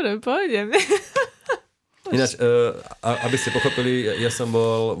odtiaľ, dobre, pôjdem. Ináč, aby ste pochopili, ja som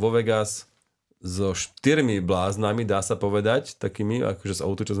bol vo Vegas so 4 bláznami, dá sa povedať, takými, akože z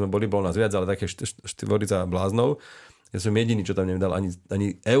autu, čo sme boli, bol nás viac, ale také 4 bláznov. Ja som jediný, čo tam nedal ani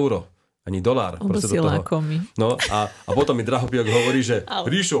euro, ani dolár. Lebo si lákomý. No a potom mi drahopijak hovorí, že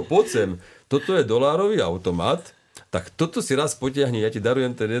Rišo, poď sem, toto je dolárový automat, tak toto si raz potiahni, ja ti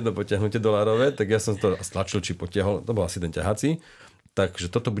darujem ten jedno potiahnutie dolárové, tak ja som to stlačil, či potiahol, to bol asi ten ťahací,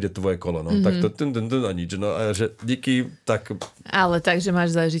 takže toto bude tvoje kolo, no. Tak to a nič, no a že díky, tak... Ale takže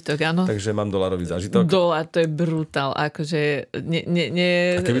máš zážitok, áno? Takže mám dolárový zážitok. Dolár, to je brutál, akože...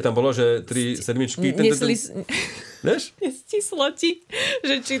 A keby tam bolo, že 3 sedmičky... Vieš? Nestislo ti,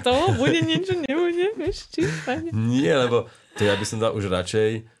 že či toho bude niečo, nebude, vieš, či pane. Nie, lebo to ja by som dal už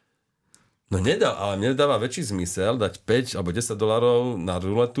radšej. No nedá, ale mne dáva väčší zmysel dať 5 alebo $10 na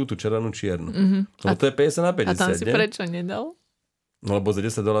ruletu, tú červenú čiernu. Lebo to je 50 na 50. A tam si prečo nedal? No lebo za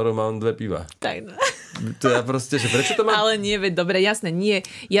 $10 mám 2 piva. Tak no. To ja proste, že prečo to mám? Ale nie, veď dobre, jasné, nie.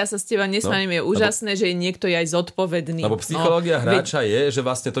 Ja sa s teba nesmiem, je úžasné, že niekto je aj zodpovedný. Lebo psychológia hráča je, že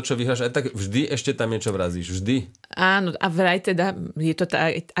vlastne to, čo vyhráš, aj tak vždy ešte tam niečo vrazíš. Vždy. Áno, a vraj teda je to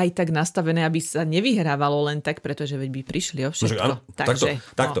aj tak nastavené, aby sa nevyhrávalo len tak, pretože veď by prišli o všetko. Áno,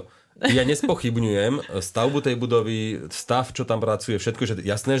 takto. Ja nespochybňujem stavbu tej budovy, stav, čo tam pracuje, všetko, že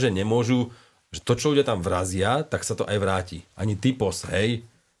jasné, že nemôžu že to, čo ľudia tam vrazia, tak sa to aj vráti. Ani typos, hej,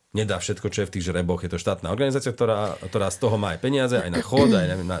 nedá všetko, čo je v tých žreboch. Je to štátna organizácia, ktorá z toho má aj peniaze, aj na chod,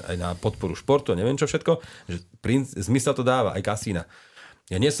 aj na podporu športu, neviem čo všetko. Že zmysel to dáva, aj kasína.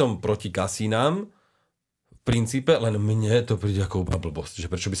 Ja nie som proti kasínám, v princípe, len mne to príde ako úplná blbosť. Že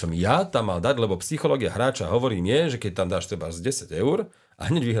prečo by som ja tam mal dať, lebo psychológia hráča hovorí mne, že keď tam dáš treba z 10 eur a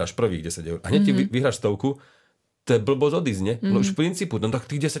hneď vyhráš prvých 10 eur a hneď ti vyhráš 100, to je blbosť odísť, ne? Už v princípu, no tak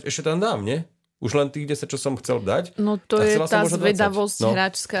tých 10 ešte tam dám, ne? Už len tých 10, čo som chcel dať. No to je tá zvedavosť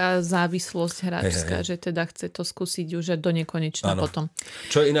hráčská, závislosť hráčská, že teda chce to skúsiť už do nekonečna potom.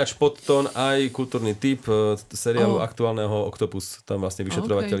 Čo je ináč podtón aj kultúrny typ seriálu aktuálneho Octopus. Tam vlastne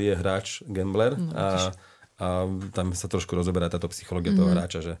vyšetrovateľ je hráč, gambler a tam sa trošku rozoberá táto psychológia toho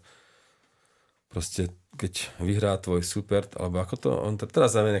hráča, že proste keď vyhrá tvoj super, alebo ako to,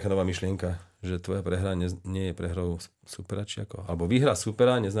 teraz je nejaká nová myšlienka, že tvoja prehra nie je prehrou supera, či ako, alebo výhra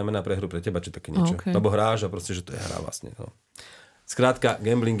supera neznamená prehru pre teba, či také niečo. Lebo hráš a proste, že to je hra vlastne. No. Skrátka,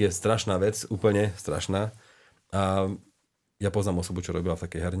 gambling je strašná vec, úplne strašná. A ja poznám osobu, čo robila v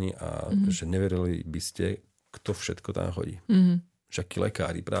takej herni a že neverili by ste, kto všetko tam chodí. Všakí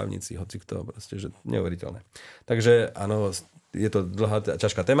lekári, právnici, hoci kto, proste, že neuveriteľné. Takže áno, je to dlhá,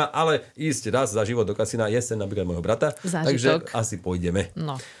 ťažká téma, ale ísť raz za život do kasína je sen napríklad môjho brata, takže asi pôjdeme.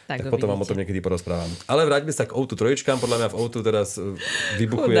 No, tak potom vám o tom niekedy porozprávam. Ale vráťme sa k O2 trojičkám, podľa mňa v O2 teraz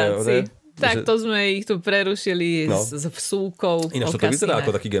vybuchuje. Tak to sme ich tu prerušili s vsúkou. Ináč toto vyzerá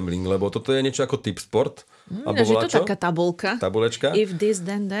ako taký gambling, lebo toto je niečo ako tip sport. Že to taká tabulečka. If this,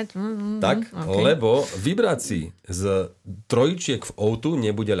 then that. Tak, lebo vybrať si z trojičiek v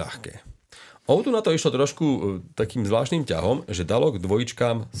O2 nebude ľahké. O2 na to išlo trošku takým zvláštnym ťahom, že dalo k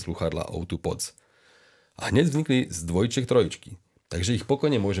dvojičkám slúchadlá O2 Pods. A hneď vznikli z dvojčiek trojičky. Takže ich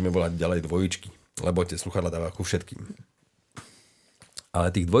pokojne môžeme volať ďalej dvojičky, lebo tie slúchadlá dáva ku všetkým. Ale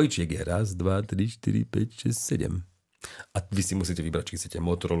tých dvojčiek je 1, 2, 3, 4, 5, 6, 7. A vy si musíte vybrať, či chcete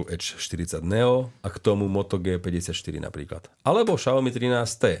Motorola G14 Neo a k tomu Moto G54 napríklad. Alebo Xiaomi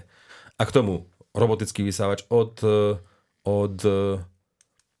 13T. A k tomu robotický vysávač od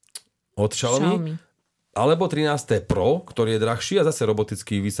Xiaomi. Alebo 13T Pro, ktorý je drahší a zase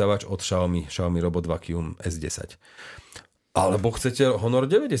robotický vysávač od Xiaomi Robot Vacuum S10. Alebo chcete Honor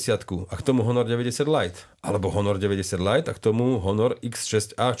 90 a k tomu Honor 90 Lite. Alebo Honor 90 Lite a k tomu Honor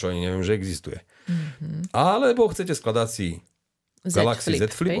X6A, čo ani neviem, že existuje. Alebo chcete skladací Galaxy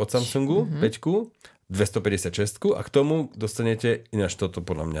Z Flip od Samsungu, 5, 256 a k tomu dostanete, ináč toto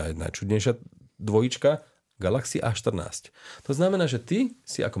podľa mňa je najčudnejšia dvojička, Galaxy A14. To znamená, že ty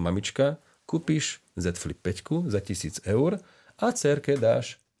si ako mamička kúpiš Z Flip 5 za 1000 eur a dcerke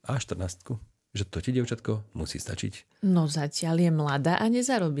dáš A14. Že to ti, dievčatko, musí stačiť. No zatiaľ je mladá a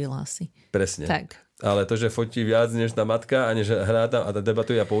nezarobila si. Presne. Tak. Ale to, že fotí viac než tá matka a než hrá tam a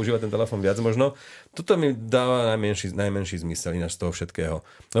debatuje a používa ten telefón viac možno, toto mi dáva najmenší zmysel ináč z toho všetkého.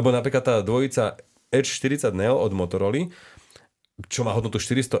 Lebo napríklad tá dvojica H40 Neo od Motoroly, čo má hodnotu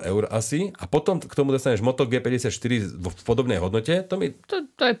 400 eur asi, a potom k tomu dostaneš Moto G54 v podobnej hodnote, to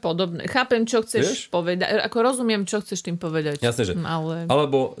je podobné. Chápem, čo chceš povedať. Ako rozumiem, čo chceš tým povedať. Jasné, že.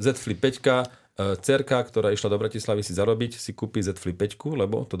 Alebo Z Flip 5, dcerka, ktorá išla do Bratislavy si zarobiť, si kúpi Z Flip 5,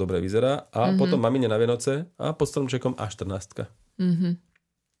 lebo to dobre vyzerá, a potom mamine na Vianoce a pod stromčekom A14.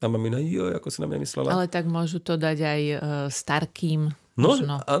 A mamina, ako si na mňa myslela. Ale tak môžu to dať aj starkým. No,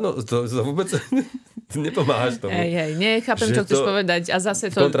 áno, to vôbec nepomáhaš tomu. Nechápem, čo chceš povedať. A zase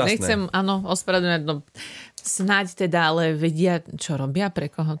to nechcem, ospravedlňovať. No, snáď teda, ale vedia, čo robia,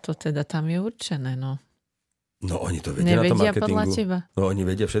 pre koho to teda tam je určené, no. No, oni to vedia na tom marketingu. Podľa teba? No, oni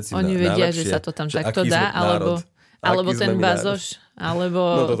vedia všetci Oni vedia, že sa to tam takto dá, alebo ten bazoš,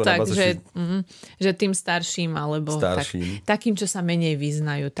 alebo tak, že tým starším, alebo takým, čo sa menej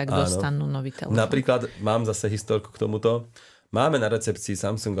vyznajú, tak dostanú nový telefón. Napríklad mám zase historku k tomuto. Máme na recepcii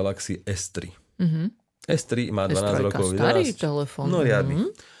Samsung Galaxy S3. S3 má 12 rokov. Starý telefón. No riadny.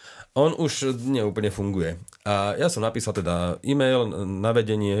 On už neúplne funguje. A ja som napísal teda e-mail na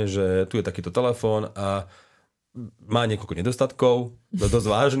vedenie, že tu je takýto telefón a má niekoľko nedostatkov, dosť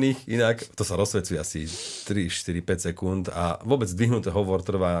vážnych, inak to sa rozsvecuje asi 3, 4, 5 sekúnd a vôbec zdvihnutý hovor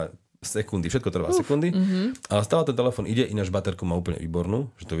trvá sekundy, všetko trvá sekundy. A stále ten telefón ide, ináč baterku má úplne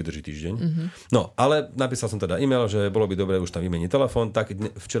výbornú, že to vydrží týždeň. No, ale napísal som teda e-mail, že bolo by dobré už tam vymeniť telefón, tak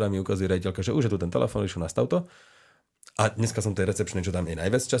včera mi ukazuje riaditeľka, že už je tu ten telefón, Rišo, nastav to. A dneska som tej recepčnej, čo tam je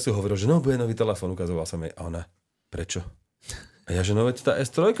najviac času, hovoril, že bude nový telefón, ukazoval som jej a ona, prečo? A ja, že no veď tá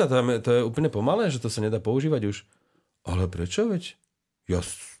S3, to je úplne pomalé, že to sa nedá používať už. Ale prečo veď? Ja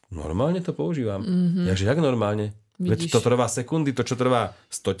normálne to používam. Ja, že jak normálne? Veď to trvá sekundy, to čo trvá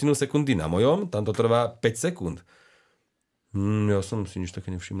 100 sekundy na mojom, tam to trvá 5 sekúnd. Ja som si nič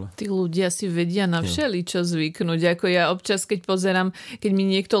také nevšimla. Tí ľudia si vedia na všeličo zvyknúť. Ako ja občas, keď pozerám, keď mi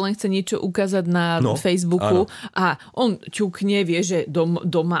niekto len chce niečo ukázať na Facebooku a on ťukne, vie, že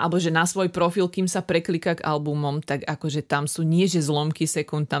doma, alebo že na svoj profil, kým sa prekliká k albumom, tak akože tam sú nie že zlomky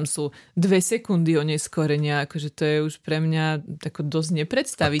sekúnd, tam sú 2 sekundy oneskorenia. Akože to je už pre mňa tako dosť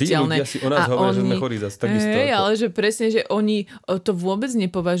nepredstaviteľné. A tí ľudia si o nás hovoria, že sme chorí zase takisto. Ale že presne, že oni to vôbec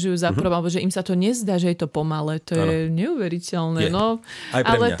nepovažujú za problém, alebo že im sa to nezdá, že je to pomalé. To je neuveriteľné. No,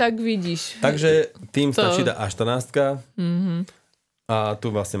 ale tak vidíš. Takže tým stačí tá A14 a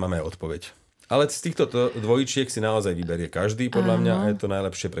tu vlastne máme aj odpoveď. Ale z týchto dvojičiek si naozaj vyberie každý, podľa mňa, a je to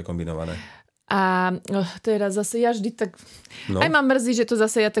najlepšie prekombinované. A teraz zase ja vždy tak... Aj ma mrzí, že to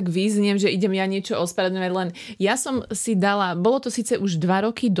zase ja tak význiem, že idem ja niečo ospravedlňovať, len ja som si dala, bolo to síce už 2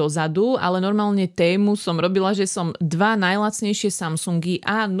 roky dozadu, ale normálne tému som robila, že som 2 najlacnejšie Samsungy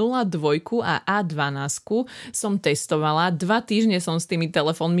A02 a A12 som testovala. 2 týždne som s tými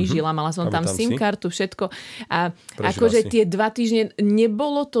telefónmi žila, mala som tam SIM kartu, všetko. A akože tie 2 týždne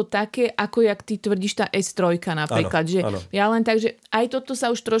nebolo to také, ako jak ty tvrdíš tá S3 napríklad. Že ja len tak, že aj toto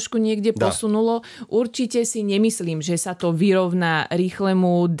sa už trošku niekde posunulo. Určite si nemyslím, že sa to vyrovná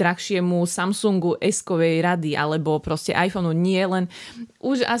rýchlemu, drahšiemu Samsungu S-kovej rady, alebo proste iPhoneu. Nie, len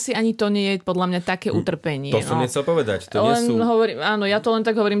už asi ani to nie je podľa mňa také utrpenie. To som nechcel povedať. To len hovorím, áno, ja to len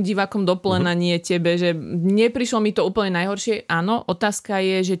tak hovorím divákom do plena, nie tebe, že neprišlo mi to úplne najhoršie. Áno, otázka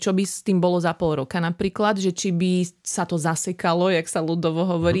je, že čo by s tým bolo za pol roka napríklad, že či by sa to zasekalo, jak sa ľudovo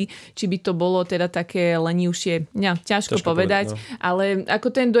hovorí, či by to bolo teda také lenivšie. Ja, ťažko povedať, ale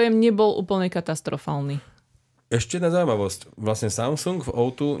ako ten dojem nebol úplne katastrofálny. Ešte jedna zaujímavosť. Vlastne Samsung v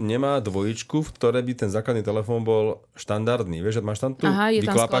O2 nemá dvojičku, v ktorej by ten základný telefón bol štandardný. Vieš, že máš tam tú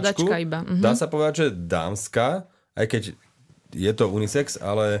vyklapačku. Iba. Dá sa povedať, že dámska, aj keď je to unisex,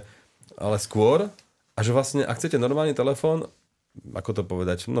 ale skôr. A že vlastne, ak chcete normálny telefón, ako to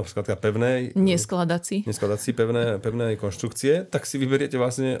povedať, no skladka pevnej... Neskladací, pevnej konštrukcie, tak si vyberiete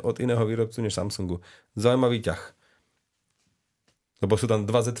vlastne od iného výrobcu než Samsungu. Zaujímavý ťah. Lebo sú tam 2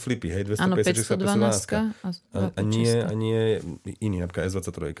 Z flipy, hej, 256 a nie iný, napríklad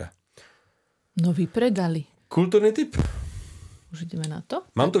S23. No vypredali. Kultúrny tip. Už ideme na to?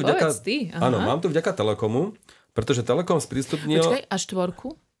 Mám tu vďaka Telekomu, pretože Telekom sprístupnil... Počkaj, a 4?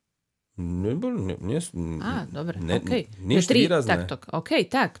 Dobre, okej. Nič výrazné.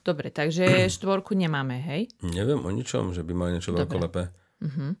 Tak, dobre, takže 4 nemáme, hej? Neviem o ničom, že by mali niečo veľkolepé.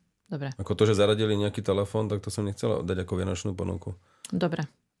 Dobre. Ako to, že zaradili nejaký telefón, tak to som nechcela dať ako vianočnú ponuku. Dobre.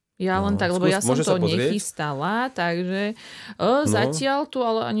 Ja len tak, lebo ja som to nechystala, takže zatiaľ tu,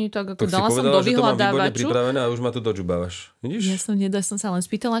 ale ani tak, ako dala som do vyhľadávaču. Tak si povedala, že to mám výborne pripravené a už ma tu dočubávaš. Vidíš? Ja som sa len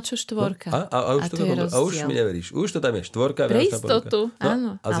spýtala, čo 4. A už mi neveríš. Už to tam je 4. Pre istotu,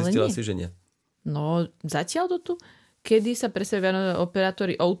 áno. A zistila si, že nie. No, zatiaľ to tu. Kedy sa presne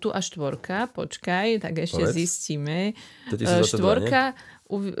operátori O2 a 4, počkaj, tak ešte zistíme. 4,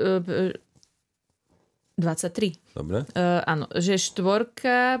 23. Dobre. Áno, že 4,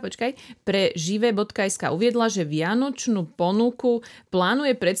 pre žive.sk uviedla, že vianočnú ponuku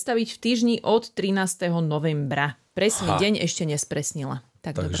plánuje predstaviť v týždni od 13. novembra. Presný deň ešte nespresnila.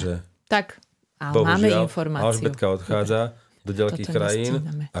 Takže tak, máme informáciu. Alžbetka odchádza do ďalekých krajín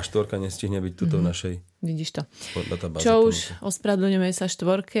a 4 nestihne byť tuto v našej. Vidíš to. Čo už, ospravedlňujeme sa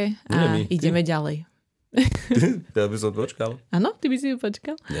 4 a ideme ďalej. Ja by som počkal. Áno, ty by si ju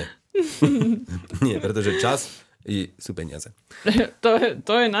počkal? Nie. Nie, pretože čas sú peniaze.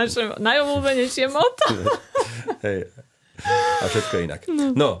 To je naše najobľúbenejšie motto. Hej. A všetko je inak.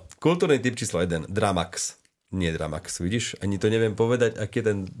 No, kultúrny typ číslo 1. Dramax. Nie Dramax, vidíš? Ani to neviem povedať, aký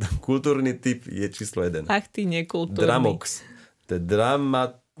ten kultúrny typ je číslo 1. Ach, ty nekultúrny. Dramox. To je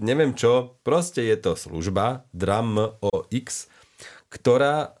drama, neviem čo, proste je to služba Dramox,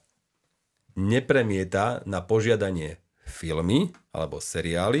 ktorá nepremieta na požiadanie filmy alebo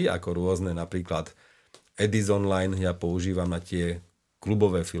seriály, ako rôzne napríklad Edison Online ja používam na tie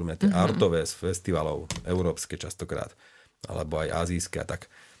klubové filmy, tie artové z festivalov, európske častokrát, alebo aj azijské a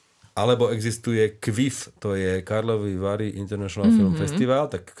tak. Alebo existuje KVIF, to je Karlovy Vary International Film Festival,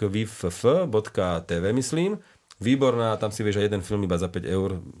 tak kvif.tv myslím. Výborná, tam si vieš aj jeden film iba za 5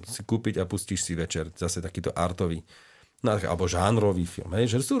 eur si kúpiť a pustíš si večer. Zase takýto artový. No, alebo žánrový film.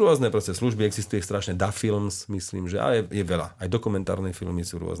 Hej? Že sú rôzne proste služby, existuje strašne Da Films, myslím, že a je veľa. Aj dokumentárne filmy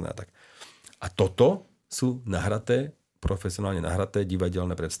sú rôzne a tak. A toto sú nahraté, profesionálne nahraté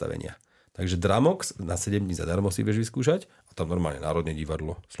divadelné predstavenia. Takže Dramox na 7 dní zadarmo si vieš vyskúšať, A tam normálne Národné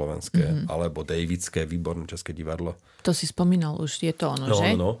divadlo slovenské, alebo Davidské, výborné české divadlo. To si spomínal už, je to ono,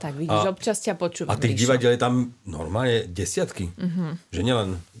 že? No. Tak vidíš, občas ťa počúvam. A tých divadiel je tam normálne desiatky. Že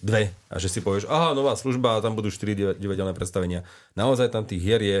nielen 2. A že si povieš, aha, nová služba a tam budú 4 divadelné predstavenia. Naozaj tam tých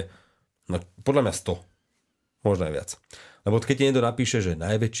hier je, no, podľa mňa 100. Možno aj viac. Lebo keď ti niekto napíše, že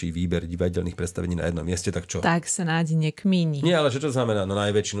najväčší výber divadelných predstavení na jednom mieste, tak čo? Tak sa nájde nekmíni. Nie, ale čo to znamená? No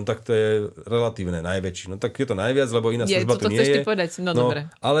najväčší, no tak to je relatívne najväčší. No tak je to najviac, lebo iná služba tu nie je. Povedať? No dobre.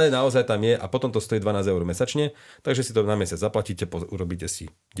 Ale naozaj tam je a potom to stojí 12 eur mesačne, takže si to na mesiac zaplatíte, urobíte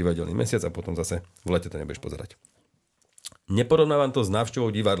si divadelný mesiac a potom zase v lete to nebudeš pozerať. Neporovnávam to s návštevou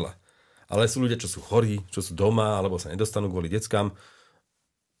divadla. Ale sú ľudia, čo sú chorí, čo sú doma, alebo sa nedostanú kvôli deckám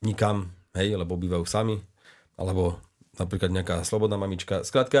nikam, hej, lebo bývajú sami, alebo napríklad nejaká slobodná mamička.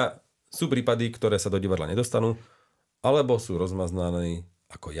 Skrátka, sú prípady, ktoré sa do divadla nedostanú, alebo sú rozmaznaní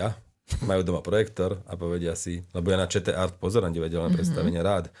ako ja, majú doma projektor a povedia si, lebo ja na ČT Art pozerám divadelné predstavenia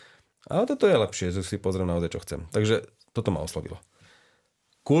rád. Ale toto je lepšie, že si pozriem naozaj, čo chcem. Takže toto ma oslovilo.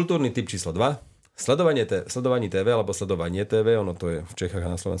 Kultúrny tip číslo 2. Sledovanie TV alebo sledovanie TV, ono to je v Čechách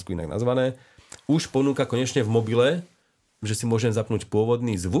a na Slovensku inak nazvané, už ponúka konečne v mobile, že si môžem zapnúť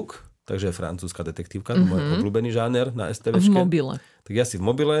pôvodný zvuk. Takže je francúzska detektívka, môj obľúbený žáner na STVčke. V mobile. Tak ja si v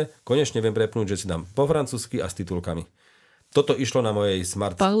mobile konečne viem prepnúť, že si dám po francúzsky a s titulkami. Toto išlo na mojej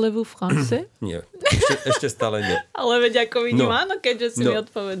smart... Parlez-vous français? Nie, ešte stále nie. Ale veď ako vidím, áno, keďže si mi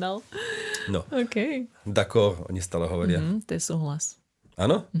odpovedal. No. OK. D'accord, oni stále hovoria. To je súhlas.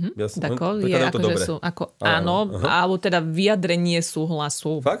 Áno? D'accord, je ako, že sú... Áno, alebo teda vyjadrenie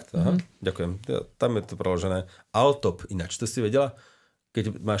súhlasu. Fakt? Aha, ďakujem. Tam je to preložené. Altop, ináč, to si vedela?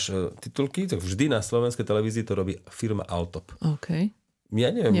 Keď máš titulky, tak vždy na slovenskej televízii to robí firma Altop. OK.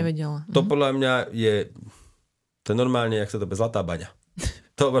 Ja neviem. Nevedela. To podľa mňa je... To je normálne, jak sa to zlatá baňa.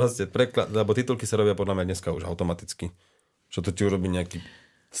 To proste preklad, lebo titulky sa robia podľa mňa dneska už automaticky. Čo to ti urobí nejaký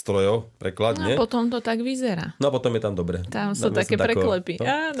strojov, preklad, nie? A potom to tak vyzerá. No a potom je tam dobre. Tam sú také preklepy.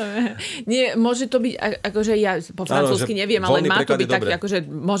 Áno. Nie, môže to byť, akože ja po francúzsky neviem, ale má to byť také, akože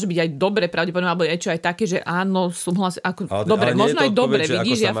môže byť aj dobre, pravdepodobne, alebo niečo aj také, že áno, súhlas, dobre, možno aj dobre,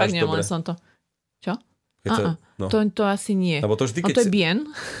 vidíš, ja fakt neviem, len som to. Čo? To asi nie. To vždy, to je bien.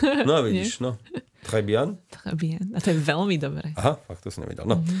 No vidíš, no. Très bien. Très bien. A to je veľmi dobré. Aha, fakt to som nevedel.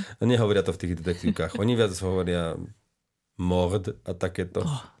 No, nehovoria to v tých detektívkach. Oni viac hovoria mord a takéto.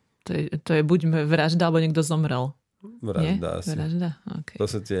 To je buď vražda, alebo niekto zomrel. Vražda asi. Vražda? Okay. To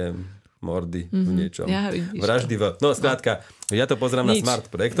sú tie mordy v niečom. Ja, vraždy No skrátka, ja to pozerám na smart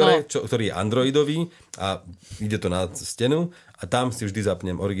projektore, ktorý je androidový a ide to na stenu a tam si vždy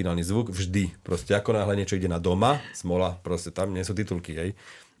zapnem originálny zvuk. Vždy. Proste ako náhle niečo ide na doma, smola, proste tam nie sú titulky, hej.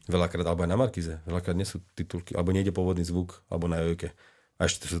 Veľakrát, alebo aj na Markize. Veľakrát nie sú titulky, alebo nejde pôvodný zvuk, alebo na Jojke. A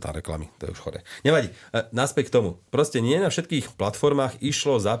ešte sú tam reklamy, to je už chore. Nevadí, naspäť k tomu. Proste nie na všetkých platformách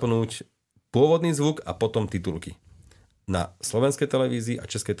išlo zapnúť pôvodný zvuk a potom titulky. Na slovenskej televízii a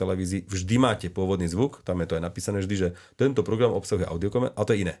českej televízii vždy máte pôvodný zvuk, tam je to aj napísané vždy, že tento program obsahuje audiokomentár, ale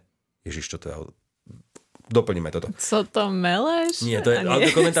to je iné. Ježiš, čo to je? Doplníme toto. Co to meleš? Nie, to je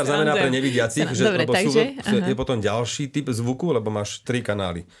audiokomentár znamená pre nevidiacich, že dobre, je potom ďalší typ zvuku, lebo máš 3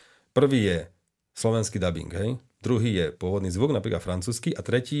 kanály. Prvý je slovenský dubbing, hej? Druhý je pôvodný zvuk, napríklad francúzsky, a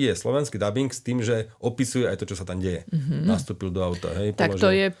tretí je slovenský dubbing s tým, že opisuje aj to, čo sa tam deje. Nastúpil do auta, hej? Tak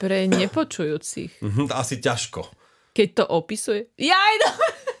to je pre nepočujúcich. Asi ťažko. Keď to opisuje?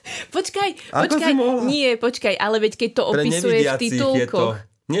 Počkaj. Nie, počkaj, ale veď keď to opisuje v titulkoch.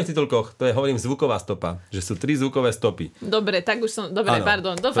 Nie v titulkoch, to je, hovorím, zvuková stopa. Že sú 3 zvukové stopy. Dobre, tak už som... Dobre,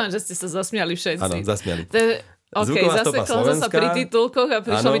 pardon. Dúfam, že ste sa zasmiali všetci. Áno, zasmiali. Zasekla som sa pri titulkoch a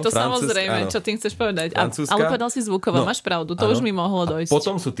prišlo mi to samozrejme, čo tým chceš povedať. Ale povedal si zvuková, máš pravdu, to už mi mohlo dojsť. A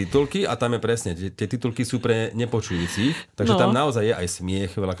potom sú titulky a tam je presne, tie titulky sú pre nepočujúcich, takže tam naozaj je aj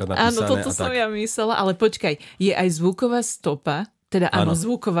smiech veľakrát napísané. Áno, toto som ja myslela, ale počkaj, je aj zvuková stopa, teda áno,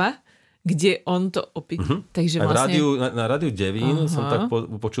 zvuková, kde on to Takže vlastne... Na rádiu Devín som tak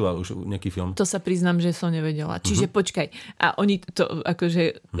počúval už nejaký film. To sa priznám, že som nevedela. Čiže počkaj, a oni to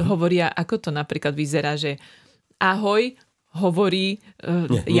akože hovoria, ako to napríklad vyzerá, že ahoj, hovorí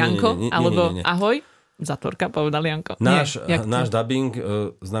Janko, alebo ahoj, zatvorka, povedal Janko. Náš dubbing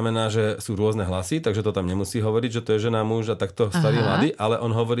znamená, že sú rôzne hlasy, takže to tam nemusí hovoriť, že to je žena, muž a takto starý mladý, ale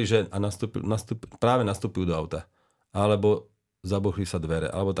on hovorí, že práve nastupujú do auta. Alebo zabuchli sa dvere,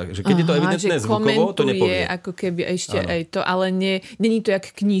 alebo tak. Že keď je to evidentné zvukovo, to nepovie. Ako keby ešte aj to, ale není to jak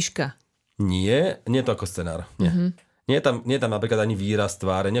knižka. Nie je to ako scenár. Nie. Nie je tam napríklad ani výraz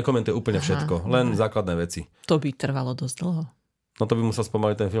tváre, nekomentuje úplne všetko, len základné veci. To by trvalo dosť dlho. No to by musel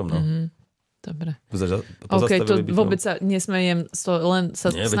spomaliť ten film, no. Dobre. OK, to vôbec sa nesmejem, len sa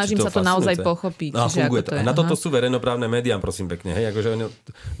snažím sa to naozaj pochopiť. No, funguje to. A na toto sú verejnoprávne médiá, prosím pekne. Hej, akože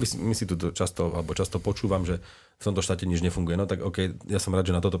my si tu často počúvam, že v tomto štáte nič nefunguje. No tak OK, ja som rád,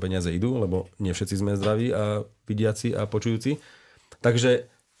 že na toto peniaze idú, lebo nie všetci sme zdraví a vidiaci a počujúci. Takže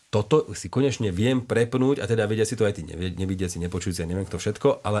toto si konečne viem prepnúť a teda vedia si to aj tí nevidiaci, nepočujúci a neviem kto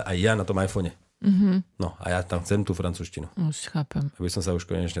všetko, ale aj ja na tom iPhone. No a ja tam chcem tú francúzštinu. Už chápem. Aby som sa už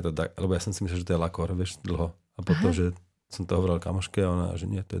konečne lebo ja som si myslel, že to je lakor, vieš, dlho. A potom, že som to hovoril kamoške a ona, že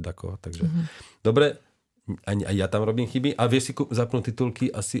nie, to je dako. Takže dobre, aj ja tam robím chyby. A vieš si zapnúť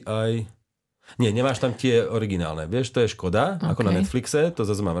titulky asi aj... Nie, nemáš tam tie originálne. Vieš, to je škoda, ako na Netflixe, to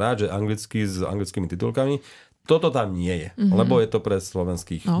zase mám rád, že anglicky s anglickými titulkami. Toto tam nie je, lebo je to pre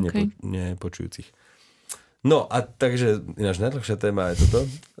slovenských nepočujúcich. No a takže, ináč najdlhšia téma je toto.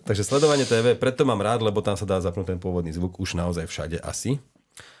 Takže sledovanie TV, preto mám rád, lebo tam sa dá zapnúť ten pôvodný zvuk už naozaj všade asi.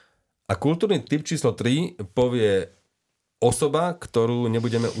 A kultúrny tip číslo 3 povie osoba, ktorú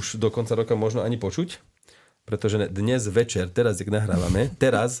nebudeme už do konca roka možno ani počuť, pretože dnes večer, teraz jak nahrávame,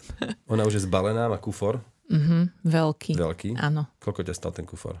 ona už je zbalená, má kufor. Veľký. Áno. Koľko ťa stal ten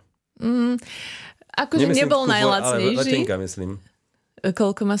kufor? Akože nebol kufor, najlacnejší. Ale letenka, myslím.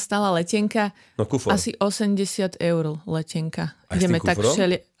 Koľko ma stála letenka? No kufor. Asi 80 eur letenka. Aj ideme s tým kufrom?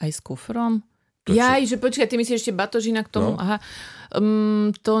 Aj s kufrom? Že počkaj, ty myslíš ešte batožina k tomu? No. Aha.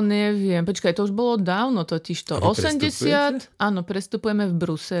 To neviem. Počkaj, to už bolo dávno totižto. 80? Áno, prestupujeme v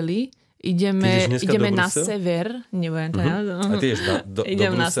Bruseli. Ideme na sever. Neviem. A ty ješ do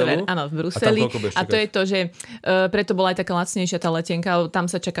idem Bruselu? Na sever, áno, v Bruseli. A to je to, že preto bola aj taká lacnejšia tá letenka, tam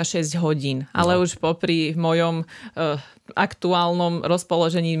sa čaká 6 hodín. Ale už popri mojom aktuálnom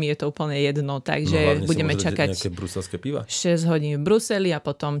rozpoložení mi je to úplne jedno, takže budeme čakať nejaké bruselské piva? 6 hodín v Bruseli a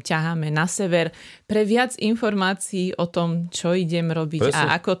potom ťaháme na sever. Pre viac informácií o tom, čo idem robiť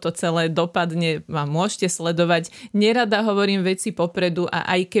a ako to celé dopadne, vám môžete sledovať. Nerada hovorím veci popredu a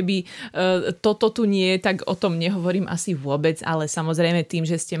aj keby toto tu nie je, tak o tom nehovorím asi vôbec, ale samozrejme tým,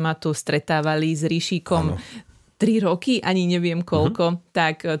 že ste ma tu stretávali s Rišikom 3 roky, ani neviem koľko,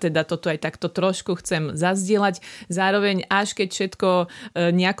 tak teda toto aj takto trošku chcem zazdieľať. Zároveň až keď všetko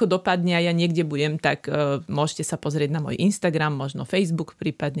nejako dopadne a ja niekde budem, tak môžete sa pozrieť na môj Instagram, možno Facebook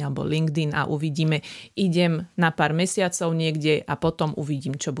prípadne, alebo LinkedIn a uvidíme. Idem na pár mesiacov niekde a potom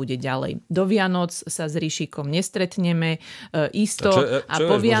uvidím, čo bude ďalej. Do Vianoc sa s Rišikom nestretneme isto a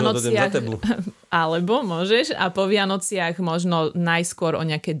po Vianociach alebo môžeš a po Vianociach možno najskôr o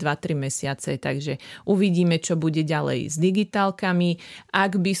nejaké 2-3 mesiace, takže uvidíme, čo bude ďalej s digitálkami.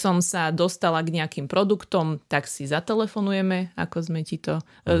 Ak by som sa dostala k nejakým produktom, tak si zatelefonujeme, ako sme ti to,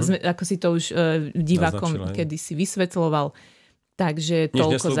 ako si to už divákom kedysi vysvetľoval. Takže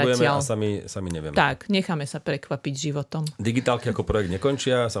toľko zatiaľ. A sami nevieme. Tak, necháme sa prekvapiť životom. Digitálky ako projekt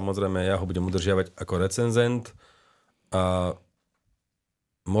nekončia, samozrejme ja ho budem udržiavať ako recenzent a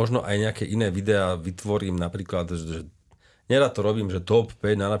možno aj nejaké iné videá vytvorím, napríklad, že nerad to robím, že top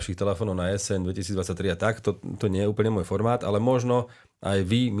 5 najlepších telefónov na jeseň 2023 a tak, to nie je úplne môj formát, ale možno aj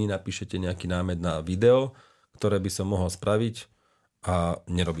vy mi napíšete nejaký námed na video, ktoré by som mohol spraviť a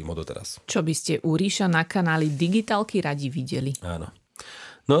nerobím ho doteraz. Čo by ste u Riša na kanáli Digitálky radi videli? Áno.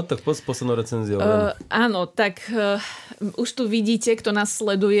 No, tak poslednú recenziu. Áno, tak už tu vidíte, kto nás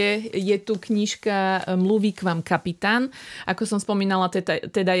sleduje, je tu knižka Mluví k vám, kapitán. Ako som spomínala,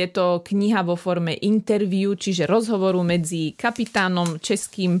 teda je to kniha vo forme interview, čiže rozhovoru medzi kapitánom,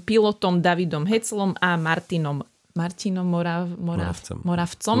 českým pilotom Davidom Heclom a Martinom Moravcom.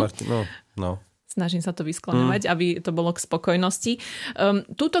 Snažím sa to vyskloňovať, aby to bolo k spokojnosti.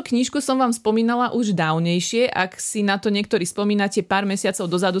 Túto knižku som vám spomínala už dávnejšie. Ak si na to niektorí spomínate, pár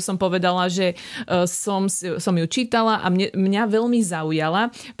mesiacov dozadu som povedala, že som ju čítala a mňa veľmi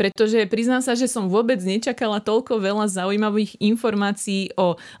zaujala, pretože priznám sa, že som vôbec nečakala toľko veľa zaujímavých informácií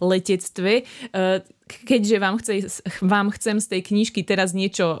o letectve. Keďže vám chcem z tej knižky teraz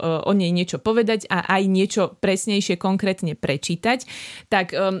o nej niečo povedať a aj niečo presnejšie konkrétne prečítať,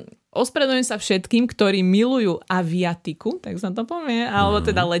 tak ospravedlňujem sa všetkým, ktorí milujú aviatiku, tak sa to povie, alebo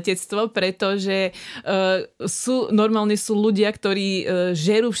teda letectvo, pretože normálne sú ľudia, ktorí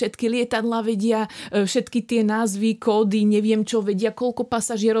žerú všetky lietadlá, vedia všetky tie názvy, kódy, neviem čo, vedia koľko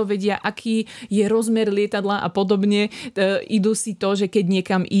pasažierov, vedia aký je rozmer lietadla a podobne. Idú si to, že keď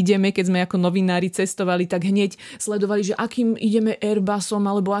niekam ideme, keď sme ako novinári cestovali, tak hneď sledovali, že akým ideme Airbusom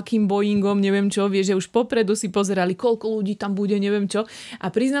alebo akým Boeingom, neviem čo, vie, že už popredu si pozerali, koľko ľudí tam bude, neviem čo. A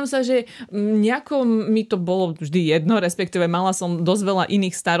priznám sa, povedala, že nejako mi to bolo vždy jedno, respektíve mala som dosť veľa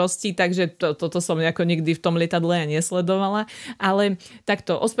iných starostí, takže toto som nejako nikdy v tom lietadle nesledovala. Ale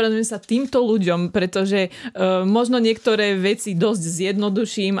takto, ospravedlňujem sa týmto ľuďom, pretože možno niektoré veci dosť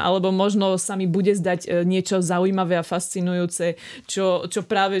zjednoduším, alebo možno sa mi bude zdať niečo zaujímavé a fascinujúce, čo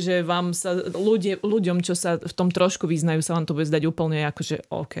práve, že vám sa ľuďom, čo sa v tom trošku vyznajú, sa vám to bude zdať úplne akože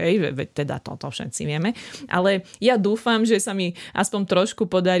OK, teda toto všetci vieme. Ale ja dúfam, že sa mi aspoň trošku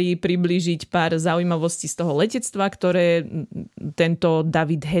podarí priblížiť pár zaujímavostí z toho letectva, ktoré tento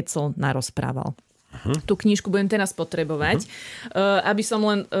David Hecl narozprával. Tú knižku budem teraz potrebovať. Aby som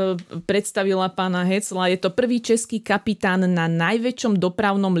len predstavila pána Hecla, je to prvý český kapitán na najväčšom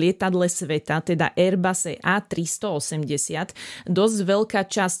dopravnom lietadle sveta, teda Airbuse A380. Dosť veľká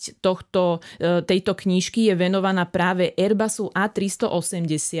časť tejto knižky je venovaná práve Airbusu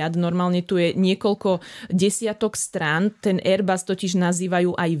A380. Normálne tu je niekoľko desiatok strán. Ten Airbus totiž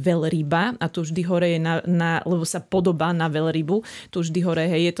nazývajú aj veľryba a tu vždy hore je lebo sa podobá na veľrybu. Tu vždy hore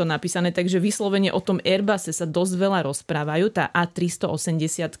je to napísané, takže vyslovene o tom Airbuse sa dosť veľa rozprávajú. Tá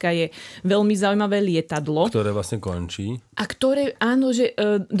A380 je veľmi zaujímavé lietadlo. Ktoré vlastne končí. A ktoré, áno, že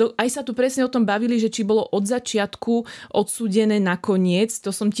aj sa tu presne o tom bavili, že či bolo od začiatku odsúdené na koniec. To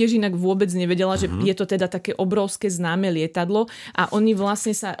som tiež inak vôbec nevedela, že je to teda také obrovské známe lietadlo a oni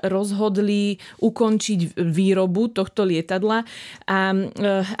vlastne sa rozhodli ukončiť výrobu tohto lietadla. A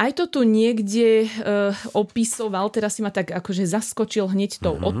aj to tu niekde opisoval, teraz si ma tak akože zaskočil hneď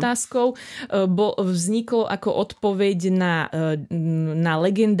tou otázkou, vzniklo ako odpoveď na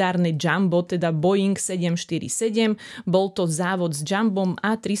legendárne Jumbo, teda Boeing 747. Bol to závod s Jumbom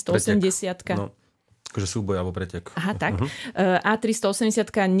A380. No. Akože súboj alebo pretek. Aha, tak. A380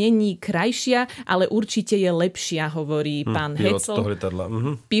 není krajšia, ale určite je lepšia, hovorí pán Hecl.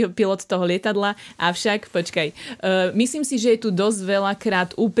 Pilot toho lietadla. Avšak, počkaj, myslím si, že je tu dosť veľakrát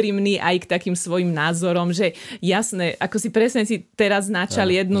úprimný aj k takým svojim názorom, že jasné, ako si presne si teraz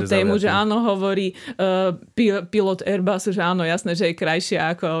načal jednu tému, že áno, hovorí pilot Airbusu, že áno, jasné, že je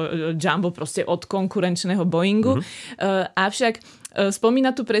krajšia ako Jumbo proste od konkurenčného Boeingu. Avšak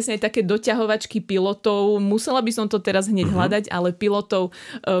spomína tu presne aj také doťahovačky pilotov. Musela by som to teraz hneď hľadať, ale pilotov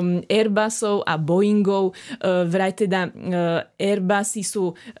Airbusov a Boeingov. Vraj teda Airbusy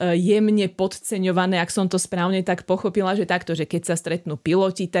sú jemne podceňované, ak som to správne tak pochopila, že takto, že keď sa stretnú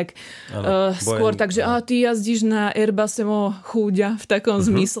piloti, tak skôr tak, že ty jazdíš na Airbuse chúďa v takom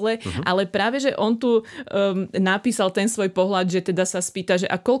zmysle. Ale práve, že on tu napísal ten svoj pohľad, že teda sa spýta,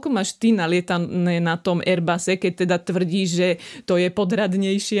 že a koľko máš ty nalietané na tom Airbuse, keď teda tvrdíš, že to je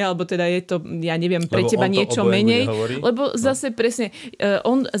podradnejšie, alebo teda je to, ja neviem, pre teba niečo menej. Lebo zase presne,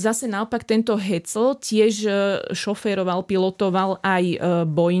 on zase naopak tento Hecl tiež šoféroval, pilotoval aj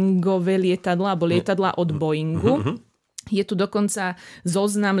Boeingové lietadla, alebo lietadla od Boeingu. Je tu dokonca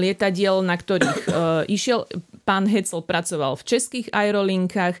zoznam lietadiel, na ktorých išiel. Pán Hecl pracoval v českých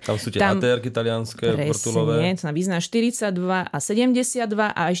aerolinkách. Tam sú tie ATR-ky talianské, portulové. Presne, tam vyzná 42 a 72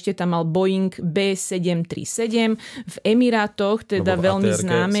 a ešte tam mal Boeing B737 v Emirátoch, teda veľmi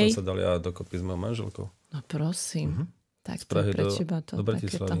známej. Som sa dal ja dokopy s mojou manželkou. No prosím. Tak to pre teba to. Do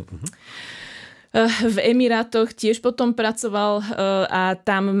Bratislavy. V Emirátoch tiež potom pracoval a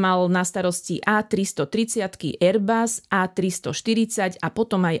tam mal na starosti A330 Airbus, A340 a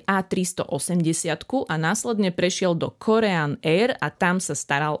potom aj A380 a následne prešiel do Korean Air a tam sa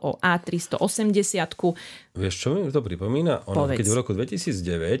staral o A380. Vieš, čo mi to pripomína? On keď v roku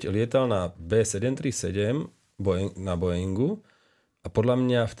 2009 lietal na B737 na Boeingu, a podľa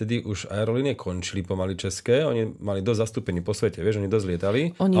mňa vtedy už aerolínie končili pomaly české. Oni mali dosť zastúpení po svete, vieš, oni dosť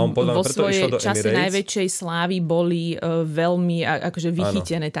lietali. Oni a on vo svojej čase najväčšej slávy boli veľmi akože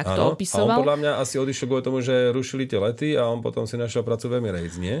vychytené, tak to opisoval. A on podľa mňa asi odišiel kvôli tomu, že rušili tie lety a on potom si našiel prácu v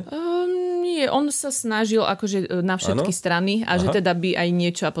Emirates, nie? Nie, on sa snažil akože na všetky strany a že teda by aj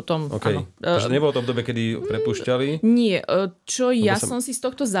niečo a potom... Okay. Takže nebolo to v dobe, kedy prepúšťali? Nie. Čo ja som si z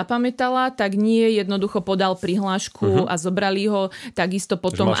tohto zapamätala, tak nie jednoducho podal prihlášku a zobrali ho. Takisto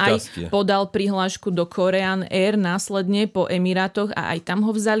potom aj podal prihlášku do Korean Air následne po Emirátoch a aj tam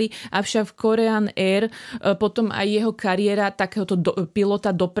ho vzali. Avšak v Korean Air potom aj jeho kariéra takéhoto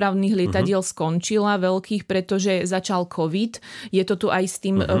pilota dopravných lietadiel skončila veľkých, pretože začal COVID. Je to tu aj s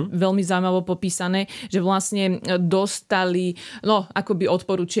tým veľmi zaujímavo bolo popísané, že vlastne dostali akoby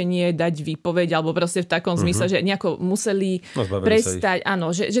odporúčanie dať výpoveď, alebo proste v takom zmysle, že nejako museli prestať,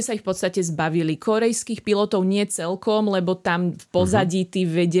 že sa ich v podstate zbavili. Korejských pilotov nie celkom, lebo tam v pozadí tí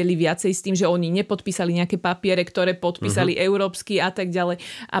vedeli viacej s tým, že oni nepodpísali nejaké papiere, ktoré podpísali európsky a tak ďalej.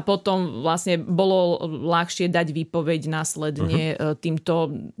 A potom vlastne bolo ľahšie dať výpoveď následne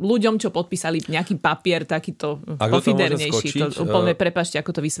týmto ľuďom, čo podpísali nejaký papier, takýto pofidernejší. Úplne prepáčte,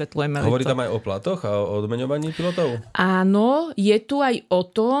 ako to vysvetľujeme. Hovorí tam aj o platoch a o odmeňovaní pilotov? Áno, je tu aj o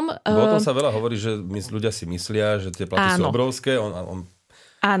tom. O tom sa veľa hovorí, že ľudia si myslia, že tie platy sú obrovské.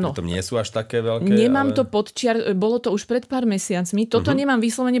 Áno. To nie sú až také veľké. Nemám to bolo to už pred pár mesiacmi. Toto nemám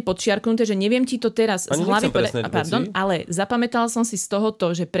vyslovene podčiarknuté, že neviem ti to teraz z hlavy ale zapamätala som si z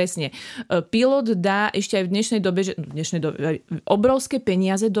tohoto, že presne pilot dá ešte aj v dnešnej dobe obrovské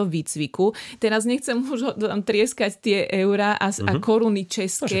peniaze do výcviku. Teraz nechcem už tam trieskať tie eurá a koruny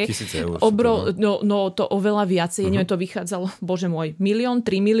české. 1000 eur. To oveľa viacej. Neviem, to vychádzalo, bože môj, 3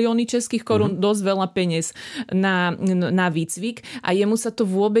 milióny českých korún, dosť veľa peniaz na výcvik a jemu sa to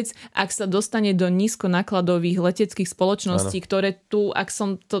vôbec, ak sa dostane do nízkonákladových leteckých spoločností, ktoré tu, ak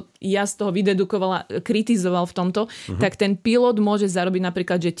som to ja z toho vydedukovala, kritizoval v tomto, tak ten pilot môže zarobiť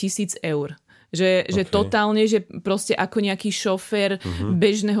napríklad, že 1000 eur. Že totálne, že proste ako nejaký šofér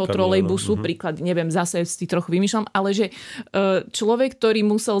bežného trolejbusu, príklad, neviem, zase si trochu vymýšľam, ale že človek, ktorý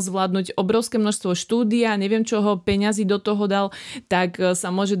musel zvládnuť obrovské množstvo štúdia, neviem čoho, peňazí do toho dal, tak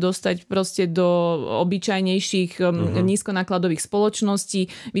sa môže dostať proste do obyčajnejších nízkonákladových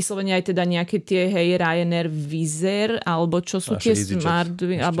spoločností, vyslovene aj teda nejaké tie, Ryanair, Wizz, alebo čo sú tie Smart,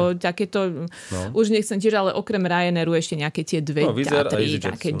 alebo takéto, už nechcem tiež, ale okrem Ryanairu ešte nejaké tie 2 a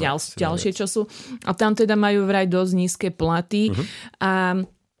 3, také ďalšie, čo sú. A tam teda majú vraj dosť nízke platy a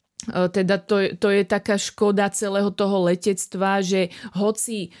teda to je taká škoda celého toho letectva, že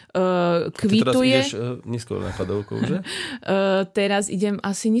hoci kvituje... Ty teraz ideš nízkonákladovkou, že? Teraz idem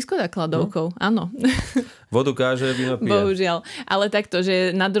asi nízkonákladovkou, áno. Vodu káže, víno pije. Bohužiaľ. Ale takto,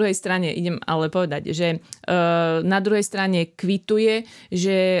 že na druhej strane, idem ale povedať, že na druhej strane kvituje,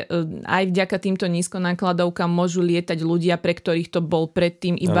 že aj vďaka týmto nízkonákladovkám môžu lietať ľudia, pre ktorých to bol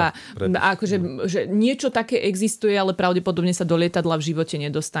predtým iba... akože, že niečo také existuje, ale pravdepodobne sa do lietadla v živote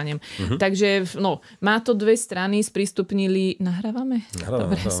nedostane. Takže má to dve strany, sprístupnili... Nahrávame?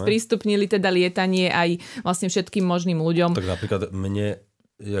 Dobre, sprístupnili teda lietanie aj vlastne všetkým možným ľuďom. Tak napríklad mne,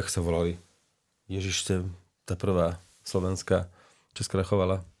 jak sa volali? Ježište, tá prvá slovenská, čo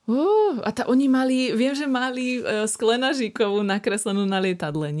skrachovala. A oni mali, viem, že mali sklenažíkovú nakreslenú na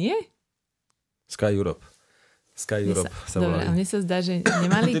lietadle, nie? Sky Europe sa volali. Dobre, a mne sa zdá, že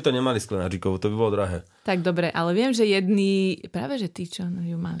nemali... Ty to nemali sklenažíkovú, to by bolo drahé. Tak dobre, ale viem, že jedni, práve že tí, čo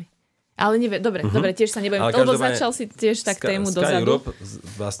ju mali. Ale neviem, dobre, tiež sa nebojím, lebo začal si tiež tak tému dozadu. Sky Europe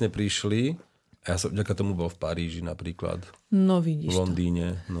vlastne prišli, a ja som vďaka tomu bol v Paríži napríklad. No vidíš v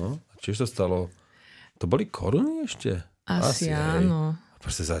Londýne, a tiež to stalo. To boli koruny ešte? Asi áno.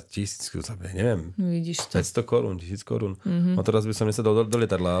 Proste za 1000, neviem, vidíš to. 500 korún, 1000 korún. No teraz by som nesadol do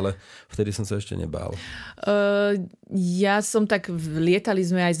lietadla, ale vtedy som sa ešte nebál. Ja som tak, lietali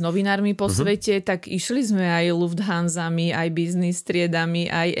sme aj s novinármi po svete, tak išli sme aj Lufthansami, aj biznis triedami,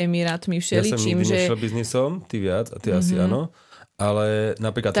 aj Emirátmi, všeličím. Ja som nikdy nešiel biznisom, ty viac, a ty asi áno. Ale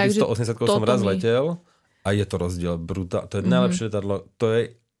napríklad 380 som raz letel a je to rozdiel brutálne. To je najlepšie lietadlo. To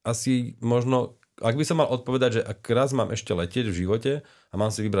je asi možno... Ak by som mal odpovedať, že ak raz mám ešte letieť v živote a mám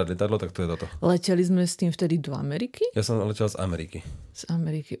si vybrať lietadlo, tak to je toto. Leteli sme s tým vtedy do Ameriky? Ja som letel z Ameriky. Z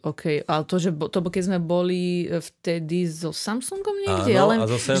Ameriky, OK. Ale keď sme boli vtedy so Samsungom niekde? Áno, a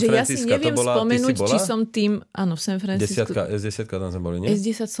zo San Francisca. Ja si neviem spomenúť, či som tým... Áno, v San Francisco. S10 tam sme boli, nie?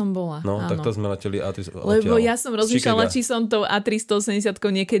 S10 som bola, no, áno. Tak to sme leteli Lebo ja som rozmýšľala, či som tou A380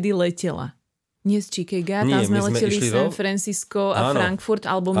 niekedy letela. Nie z Chicaga, tam sme leteli San Francisco a Frankfurt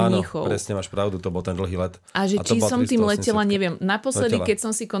alebo Mníchov. Áno, presne, máš pravdu, to bol ten dlhý let. A že či som tým letela, neviem. Naposledy, keď som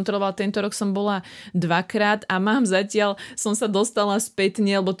si kontrolovala, tento rok som bola 2-krát a som sa dostala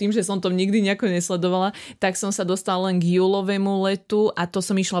spätne, alebo tým, že som to nikdy nejako nesledovala, tak som sa dostala len k júlovému letu a to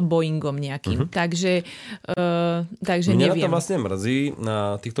som išla Boeingom nejakým. Takže neviem. Mňa to vlastne mrzí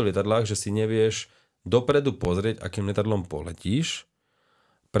na týchto lietadlách, že si nevieš dopredu pozrieť, akým lietadlom poletíš,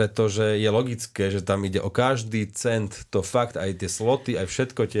 pretože je logické, že tam ide o každý cent, to fakt, aj tie sloty, aj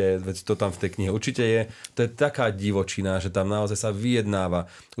všetko to tam v tej knihe určite je. To je taká divočina, že tam naozaj sa vyjednáva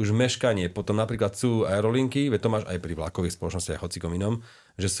už meškanie. Potom napríklad sú aerolinky, veď to máš aj pri vlakových spoločnostiach, hocikom inom,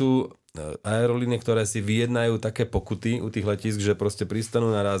 že sú aerolíny, ktoré si vyjednajú také pokuty u tých letísk, že proste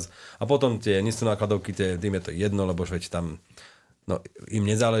pristanú naraz a potom tie nízkonákladovky, tým je to jedno, lebo veď tam No, im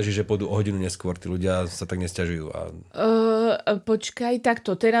nezáleží, že pôjdu o hodinu neskôr, tí ľudia sa tak nesťažujú. Počkaj,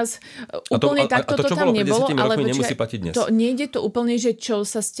 takto, teraz úplne takto to tam nebolo, ale nemusí platiť dnes. To nejde to úplne, že čo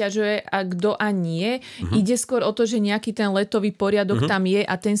sa sťažuje a kto a nie. Ide skôr o to, že nejaký ten letový poriadok tam je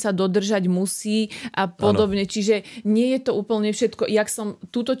a ten sa dodržať musí a podobne. Čiže nie je to úplne všetko. Jak som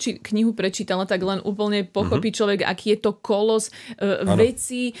túto knihu prečítala, tak len úplne pochopí človek, aký je to kolos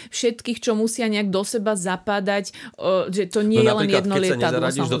vecí, všetkých, čo musia nejak do seba zapadať, že to nie je len jedno lietadlo. Keď sa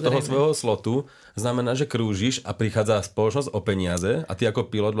nezaradíš do toho svojho slotu, znamená, že krúžiš a prichádza spoločnosť o peniaze a ty ako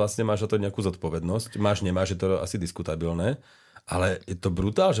pilot vlastne máš za to nejakú zodpovednosť. Nemáš, je to asi diskutabilné. Ale je to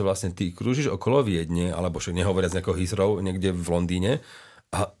brutál, že vlastne ty krúžiš okolo Viedne, alebo však nehovoriac nejakou Heathrow niekde v Londýne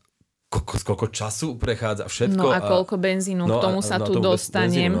a koľko času prechádza všetko. No a koľko benzínu, k tomu sa tu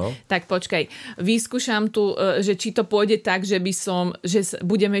dostanem. Tak počkaj, vyskúšam tu, že či to pôjde tak, že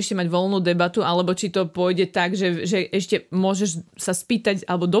budeme ešte mať voľnú debatu, alebo či to pôjde tak, že ešte môžeš sa spýtať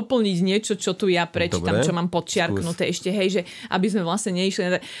alebo doplniť niečo, čo tu ja prečítam, čo mám podčiarknuté ešte, hej, že aby sme vlastne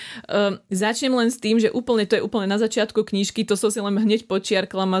neišli. Začnem len s tým, že to je úplne na začiatku knižky, to som si len hneď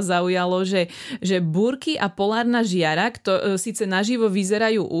podčiarkla, ma zaujalo, že búrky a polárna žiara, síce naživo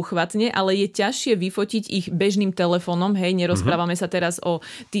vyzerajú úchvatne, ale je ťažšie vyfotiť ich bežným telefónom. Hej, nerozprávame sa teraz o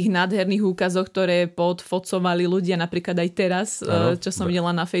tých nádherných úkazoch, ktoré podfocovali ľudia napríklad aj teraz, čo som videla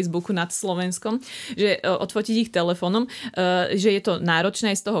na Facebooku nad Slovenskom, že odfotiť ich telefónom, že je to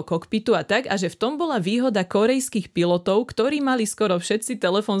náročné z toho kokpitu a tak, a že v tom bola výhoda korejských pilotov, ktorí mali skoro všetci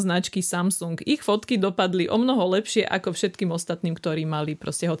telefón značky Samsung. Ich fotky dopadli o mnoho lepšie ako všetkým ostatným, ktorí mali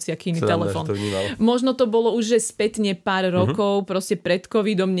proste hociaký iný telefón. Možno to bolo už že spätne pár rokov, proste pred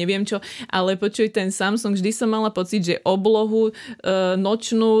covidom, neviem čo, ale počuj, ten Samsung, vždy som mala pocit, že oblohu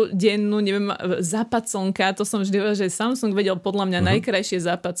nočnú, dennú, neviem, západ slnka, to som vždy hovorila, že Samsung vedel podľa mňa najkrajšie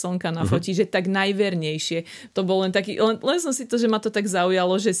západ slnka nafotiť, že tak najvernejšie. To bol len taký, len som si to, že ma to tak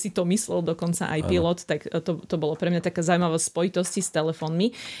zaujalo, že si to myslel dokonca aj pilot, tak to bolo pre mňa taká zaujímavá spojitosti s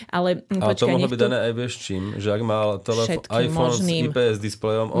telefónmi, ale počkaj, to mohlo byť dané aj vieš čím, že ak mal iPhone s IPS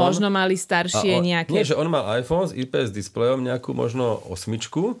displejom, možno mali staršie nejaké. Nie, že on mal iPhone s IPS displejom nejakú možno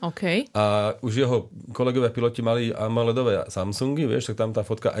 8, a už jeho kolegovia piloti mali AMOLEDové Samsungy, vieš, tak tam tá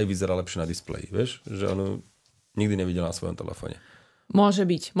fotka aj vyzerá lepšie na displeji, vieš, že on nikdy nevidel na svojom telefóne. Môže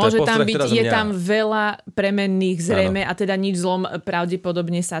byť. Môže tam byť. Je tam veľa premenných zrejme a teda nič zlom.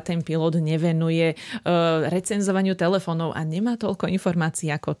 Pravdepodobne sa ten pilot nevenuje recenzovaniu telefónov a nemá toľko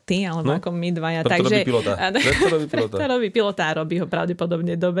informácií ako ty, alebo ako my dvaja. Preto robí pilota. Preto robí pilota a robí ho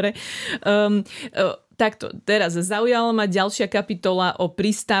pravdepodobne dobre. Takto, teraz zaujala ma ďalšia kapitola o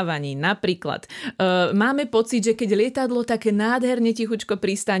pristávaní. Napríklad, máme pocit, že keď lietadlo také nádherne tichučko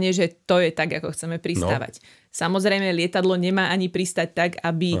pristane, že to je tak, ako chceme pristávať. Samozrejme, lietadlo nemá ani pristať tak,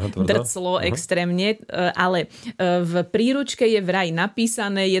 aby drclo extrémne, ale v príručke je vraj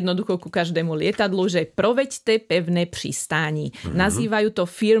napísané jednoducho ku každému lietadlu, že proveďte pevné pristání. Nazývajú to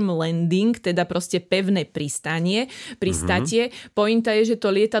firm landing, teda proste pevné pristátie. Pointa je, že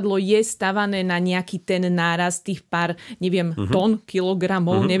to lietadlo je stavané na nejaký ten náraz tých pár, neviem, tón,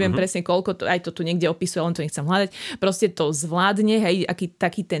 kilogramov, neviem presne koľko, aj to tu niekde opisuje, len to nechcem hľadať. Proste to zvládne, hej,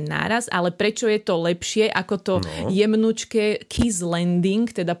 taký ten náraz, ale prečo je to lepšie, ako to jemnučké kiss landing,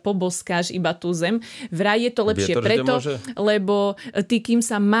 teda poboskáš iba tú zem. Vraj je to lepšie preto, lebo ty, kým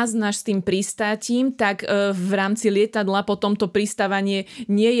sa maznáš s tým pristátím, tak v rámci lietadla potom to pristávanie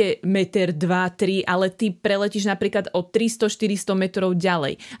nie je 1, 2, 3, ale ty preletíš napríklad o 300-400 metrov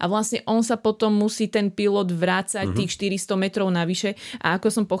ďalej. A vlastne on sa potom musí ten pilot vrácať tých 400 metrov navyše. A ako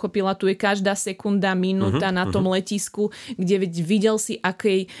som pochopila, tu je každá sekunda, minúta na tom letisku, kde videl si,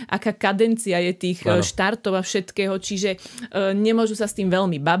 aká kadencia je tých štartov a všetkého, čiže nemôžu sa s tým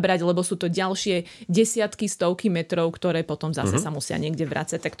veľmi babrať, lebo sú to ďalšie desiatky, stovky metrov, ktoré potom zase sa musia niekde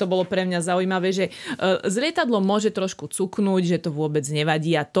vrácať. Tak to bolo pre mňa zaujímavé, že z lietadlom môže trošku cuknúť, že to vôbec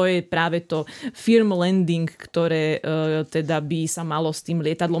nevadí a to je práve to firm landing, ktoré teda by sa malo s tým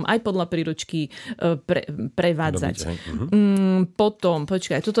lietadlom aj podľa príručky prevádzať. Potom,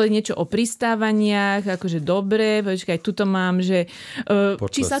 počkaj, toto je niečo o pristávaniach, akože dobre, počkaj, tuto mám, že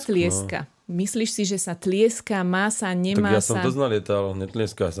či sa tlieska. Myslíš si, že sa tlieska, má sa, nemá sa? Tak ja som to znalietal,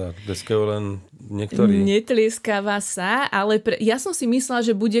 netlieská sa. Tleskajú len niektorí. Netlieskáva sa, ale ja som si myslela,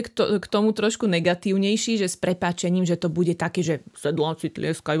 že bude k tomu trošku negatívnejší, že s prepáčením, že to bude také, že sedláci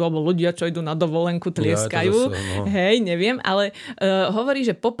tlieskajú, alebo ľudia, čo idú na dovolenku, tlieskajú. Hej, neviem, ale hovorí,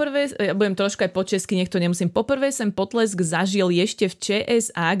 že poprvé, ja budem trošku aj po česky, nech to nemusím, poprvé som potlesk zažil ešte v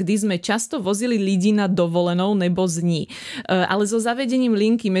ČSA, kdy sme často vozili ľudí na dovolenou nebo z ní. Ale so zavedením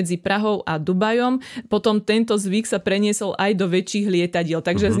linky medzi Prahou a Dubajom, potom tento zvyk sa preniesol aj do väčších lietadiel.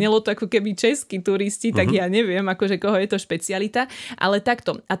 Takže znelo to ako keby česky, európski turisti, tak ja neviem, akože koho je to špecialita, ale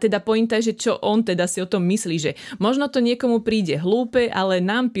takto. A teda pointa je, že čo on teda si o tom myslí, že možno to niekomu príde hlúpe, ale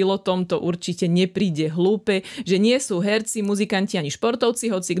nám pilotom to určite nepríde hlúpe, že nie sú herci, muzikanti ani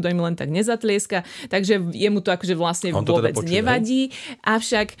športovci, hoci kto im len tak nezatlieska, takže jemu to akože vlastne vôbec teda nevadí.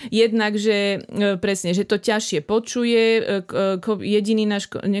 Avšak jednak, že presne, že to ťažšie počuje, jediný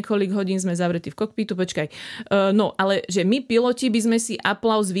náš niekoľko hodín sme zavretí v kokpitu, počkaj. No, ale že my piloti by sme si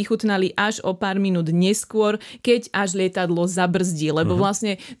aplauz vychutnali až o pár minút neskôr, keď až lietadlo zabrzdí, lebo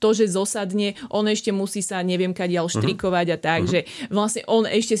vlastne to, že zosadne, on ešte musí sa neviem kadiaľ štrikovať a tak, že vlastne on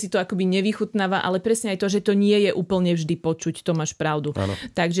ešte si to akoby nevychutnáva, ale presne aj to, že to nie je úplne vždy počuť, to máš pravdu. Ano.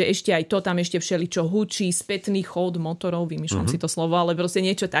 Takže ešte aj to tam ešte všeličo hučí, spätný chod motorov, vymýšľam si to slovo, ale proste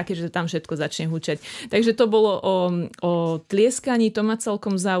niečo také, že tam všetko začne hučať. Takže to bolo o tlieskaní, to ma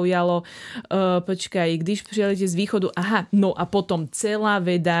celkom zaujalo. Počkaj, když přijeliete z východu, no a potom celá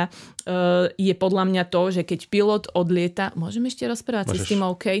veda je podľa mňa to, že keď pilot odlieta, môžem ešte rozprávať si s tým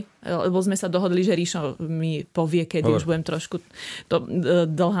OK? Lebo sme sa dohodli, že Rišo mi povie, kedy už budem trošku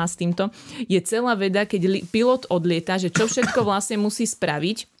dlhá s týmto. Je celá veda, keď pilot odlieta, že čo všetko vlastne musí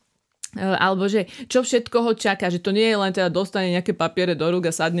spraviť, alebo že čo všetko ho čaká, že to nie je len teda dostane nejaké papiere do rúk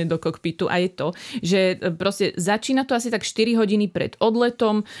a sadne do kokpitu a je to, že proste začína to asi tak 4 hodiny pred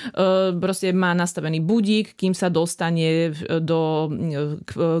odletom, proste má nastavený budík, kým sa dostane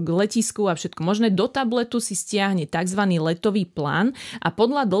k letisku a všetko možné. Do tabletu si stiahne tzv. Letový plán a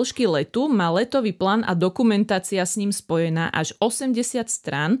podľa dĺžky letu má letový plán a dokumentácia s ním spojená až 80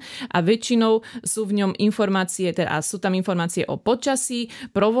 strán a väčšinou sú v ňom informácie, teda sú tam informácie o počasí,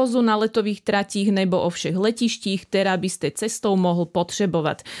 provozu na letových tratích nebo o všech letištích, ktoré by ste cestou mohol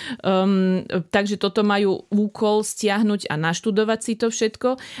potrebovať. Takže toto majú úkol stiahnuť a naštudovať si to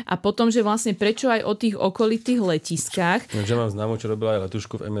všetko a potom, že vlastne prečo aj o tých okolitých letiskách. Takže mám známu, čo robila aj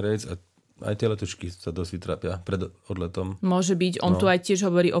letušku v Emirates a aj tie letušky sa dosť vytrápia pred odletom. Môže byť. On tu aj tiež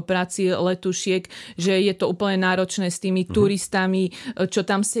hovorí o práci letušiek, že je to úplne náročné s tými turistami, čo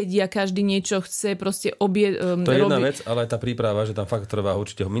tam sedia, každý niečo chce, proste To je jedna vec, ale aj tá príprava, že tam fakt trvá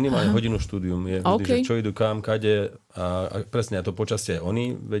určite minimálne hodinu štúdium. Je vždy, že čo idú kam, kade a presne to počasie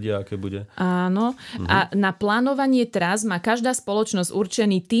oni vedia, aké bude. Áno. A na plánovanie trás má každá spoločnosť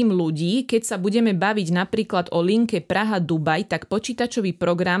určený tím ľudí. Keď sa budeme baviť napríklad o linke Praha-Dubaj, tak počítačový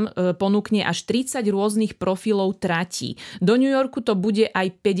program ponúkne až 30 rôznych profilov tratí. Do New Yorku to bude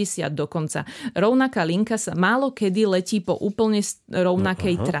aj 50 dokonca. Rovnaká linka sa málo kedy letí po úplne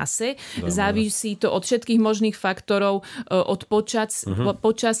rovnakej trase. Závisí to od všetkých možných faktorov, od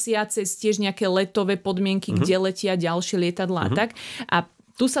počasia cez tiež nejaké letové podmienky, kde letia ďalšie lietadlá a tak. A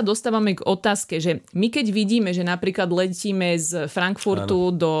tu sa dostávame k otázke, že my keď vidíme, že napríklad letíme z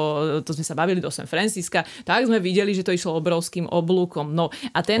Frankfurtu to sme sa bavili do San Francisca, tak sme videli, že to išlo obrovským oblúkom. No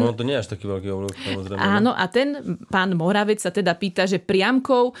a ono to nie je až taký veľký oblúk, samozrejme. Áno, a ten pán Moravec sa teda pýta, že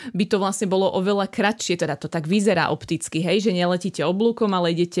priamkou by to vlastne bolo oveľa kratšie, teda to tak vyzerá opticky, hej, že neletíte oblúkom,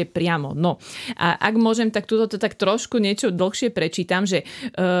 ale idete priamo. No a ak môžem, tak túto to tak trošku niečo dlhšie prečítam, že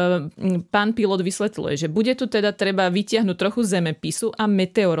pán pilot vysvetľuje, že bude tu teda treba vytiahnuť trochu zemepisu a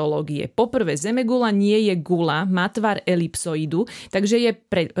meteorológie. Poprvé, zemegula nie je gula, má tvar elipsoidu, takže je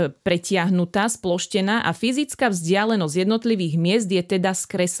pretiahnutá, sploštená a fyzická vzdialenosť jednotlivých miest je teda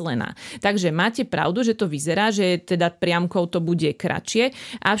skreslená. Takže máte pravdu, že to vyzerá, že teda priamkou to bude kratšie,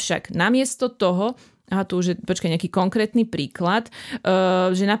 avšak namiesto toho tu už je, nejaký konkrétny príklad,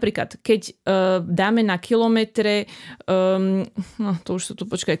 že napríklad, keď dáme na kilometre, to už sú tu,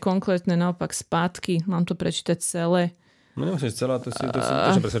 konkrétne naopak spátky, mám to prečítať celé. No nemusíš celá, to si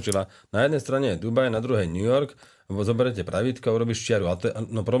tiež presvedčila. Na jednej strane je Dubaj, na druhej New York, zoberete pravítka, urobíš čiaru.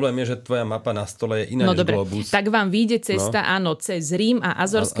 No problém je, že tvoja mapa na stole je iná než globus. Tak vám vyjde cesta, cez Rím a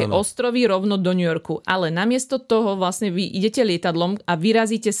Azorské ostrovy rovno do New Yorku. Ale namiesto toho vlastne vy idete lietadlom a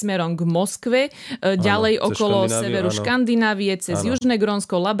vyrazíte smerom k Moskve, ďalej okolo severu Škandinávie, cez Južné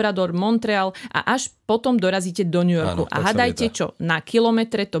Grónsko, Labrador, Montreal a až potom dorazíte do New Yorku. A hadajte čo? Na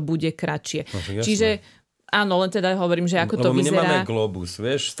kilometre to bude kratšie. Čiže áno, len teda hovorím, že ako to vyzerá. Lebo my nemáme globus,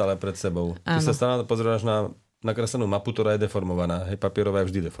 vieš, stále pred sebou. Ty sa stále pozeráš na nakreslenú mapu, ktorá je deformovaná. Hej, papierová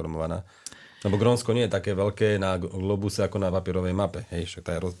je vždy deformovaná. Lebo Grónsko nie je také veľké na globuse ako na papierovej mape. Hej,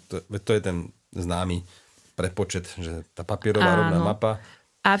 to je ten známy prepočet, že tá papierová rovná mapa.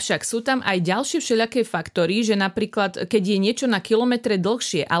 Avšak sú tam aj ďalšie všelijaké faktory, že napríklad, keď je niečo na kilometre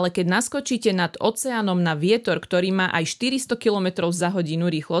dlhšie, ale keď naskočíte nad oceánom na vietor, ktorý má aj 400 km za hodinu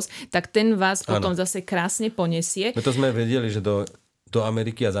rýchlosť, tak ten vás potom zase krásne poniesie. My to sme vedeli, že do do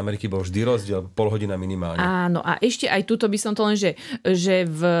Ameriky a z Ameriky bol vždy rozdiel, pol hodina minimálne. Áno, a ešte aj tuto by som to len, že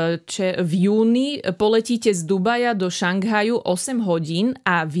v júni poletíte z Dubaja do Šanghaju 8 hodín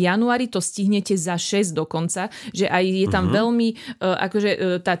a v januári to stihnete za 6 dokonca, že aj je tam veľmi,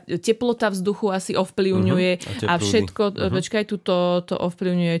 akože tá teplota vzduchu asi ovplyvňuje a všetko, počkaj, tuto to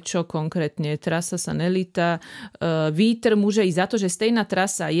ovplyvňuje čo konkrétne? Trasa sa nelíta, vítr môže ísť za to, že stejná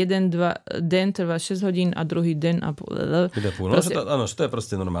trasa, jeden deň trvá 6 hodín a druhý deň a áno, to je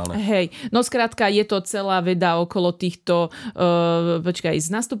proste normálne. Hej, no skrátka je to celá veda okolo týchto s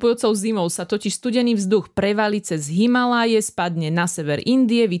nastupujúcou zimou sa totiž studený vzduch prevalí cez Himaláje, spadne na sever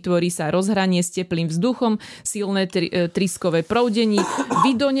Indie, vytvorí sa rozhranie s teplým vzduchom, silné tryskové proudení,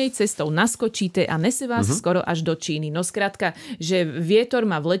 vy do nej cestou naskočíte a nese vás skoro až do Číny. No skrátka, že vietor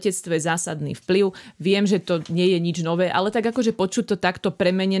má v letectve zásadný vplyv. Viem, že to nie je nič nové, ale tak akože počuť to takto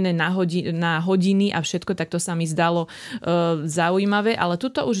premenené na hodiny a všetko, tak to sa mi zdalo zaujímavé, ale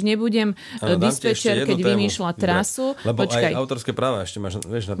tuto už nebudem dispečer, keď vymýšľa trasu. Lebo počkaj. Aj autorské práva ešte máš,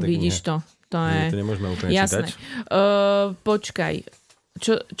 vieš, na tej vidíš knihe. To je... To nemôžeme úplne jasné. čítať. Počkaj.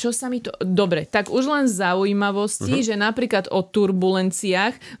 Čo sa mi to... Dobre, tak už len zaujímavosti, že napríklad o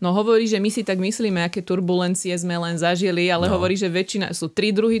turbulenciách, no hovorí, že my si tak myslíme, aké turbulencie sme len zažili, ale hovorí, že väčšina, sú 3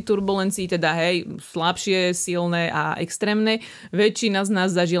 druhy turbulencií, teda hej, slabšie, silné a extrémne. Väčšina z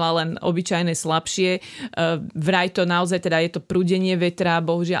nás zažila len obyčajné slabšie. Vraj to naozaj, teda je to prúdenie vetra,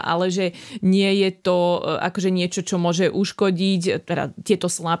 bohužiaľ, ale že nie je to akože niečo, čo môže uškodiť, teda tieto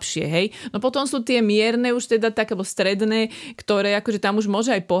slabšie, hej. No potom sú tie mierne už teda tak, alebo stredné, ktoré akože tam už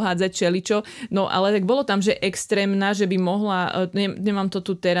môže aj pohádzať čeličo, no ale tak bolo tam, že extrémna, že by mohla, nemám to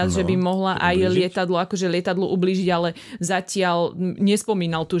tu teraz, že by mohla aj lietadlu ublížiť, ale zatiaľ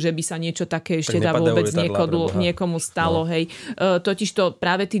nespomínal tu, že by sa niečo také ešte vôbec niekomu stalo, hej. Totižto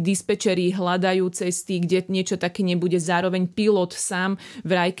práve tí dispečeri hľadajú cesty, kde niečo také nebude, zároveň pilot sám,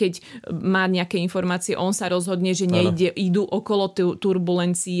 vraj keď má nejaké informácie, on sa rozhodne, že idú okolo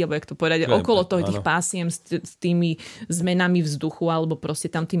turbulencií, alebo jak to povedať, okolo tých pásiem s tými zmenami vzduchu, alebo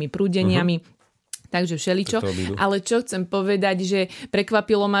proste tam tými prúdeniami. Takže všeličo. Ale čo chcem povedať, že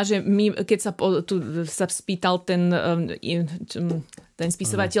prekvapilo ma, že my, keď sa spýtal ten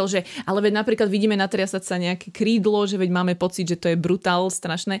spisovateľ, že ale veď napríklad vidíme natriasať sa nejaké krídlo, že veď máme pocit, že to je brutál,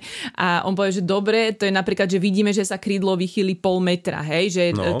 strašné. A on povie, že dobre, to je napríklad, že vidíme, že sa krídlo vychýli 0,5 metra, hej, že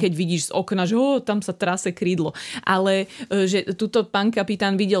keď vidíš z okna, že tam sa trase krídlo. Ale že tuto pán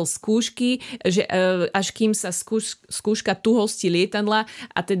kapitán videl skúšky, že až kým sa skúška tuhosti lietadla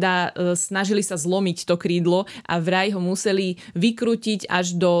a teda snažili sa zlomiť to krídlo a vraj ho museli vykrútiť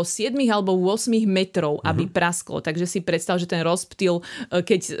až do 7 alebo 8 metrov, aby prasklo. Takže si predstav, že ten rozptyl,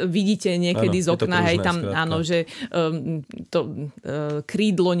 keď vidíte niekedy z okna, hej, tam skrátka. Áno, že to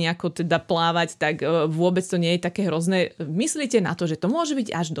krídlo nejako teda plávať, tak vôbec to nie je také hrozné. Myslíte na to, že to môže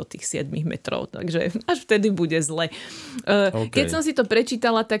byť až do tých 7 metrov, takže až vtedy bude zle. Keď som si to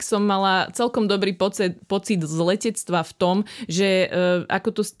prečítala, tak som mala celkom dobrý pocit z letectva v tom, že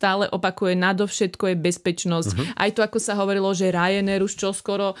ako tu stále opakuje, nadovšetko je bezpečnosť. Aj to, ako sa hovorilo, že Ryanair už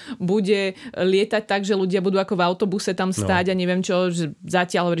čoskoro bude lietať tak, že ľudia budú ako v autobuse tam stáť a neviem čo, že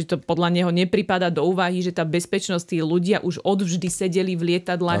zatiaľ hovorí, že to podľa neho nepripada do úvahy, že tá bezpečnosť, tí ľudia už odvždy sedeli v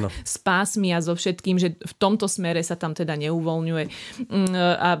lietadlách s pásmi a so všetkým, že v tomto smere sa tam teda neuvoľňuje.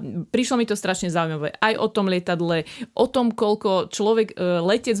 A prišlo mi to strašne zaujímavé. Aj o tom lietadle, o tom, koľko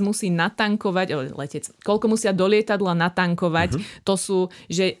letec musí natankovať, koľko musia do lietadla natankovať, to sú,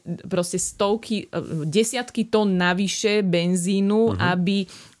 že proste desiatky tón navyše benzínu, aby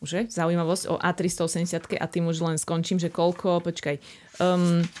už zaujímavosť o A380 a tým už len skončím, že koľko,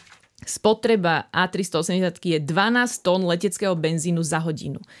 spotreba A380 je 12 tón leteckého benzínu za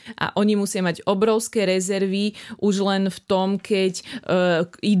hodinu. A oni musia mať obrovské rezervy už len v tom, keď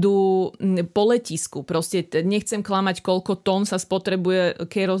idú po letisku. Proste nechcem klamať, koľko tón sa spotrebuje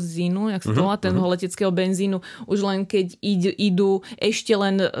kerozínu, jak sa to volá, toho leteckého benzínu, už len keď idú ešte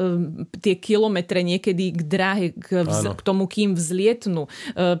len tie kilometre niekedy k dráhe, k tomu, kým vzlietnú.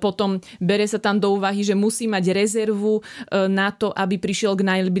 Potom bere sa tam do úvahy, že musí mať rezervu na to, aby prišiel k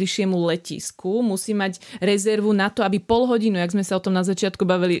najbližšiemu letisku, musí mať rezervu na to, aby pol hodinu, jak sme sa o tom na začiatku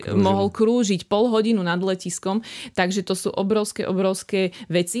bavili, mohol krúžiť pol hodinu nad letiskom, takže to sú obrovské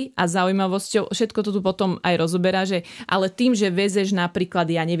veci a zaujímavosťou, všetko to tu potom aj rozoberá, že ale tým, že vezeš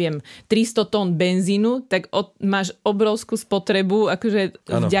napríklad, ja neviem, 300 tón benzínu, tak máš obrovskú spotrebu, akože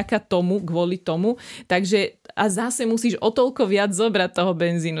vďaka tomu, kvôli tomu, takže a zase musíš o toľko viac zobrať toho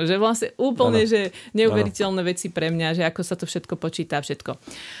benzínu, že vlastne úplne, že neuveriteľné veci pre mňa, že ako sa to všetko počíta, všetko.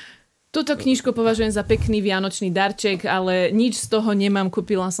 Túto knižku považujem za pekný vianočný darček, ale nič z toho nemám,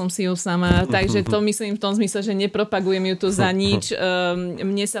 kúpila som si ju sama, takže to myslím v tom zmysle, že nepropagujem ju tu za nič.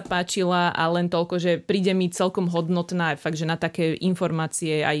 Mne sa páčila a len toľko, že príde mi celkom hodnotná, fakt, že na také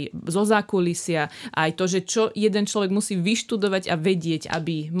informácie aj zo zákulisia, aj to, že čo jeden človek musí vyštudovať a vedieť,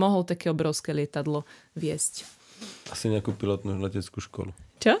 aby mohol také obrovské lietadlo viesť. Asi nejakú pilotnú leteckú školu.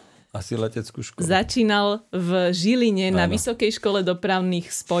 Čo? Asi leteckú školu. Začínal v Žiline na Vysokej škole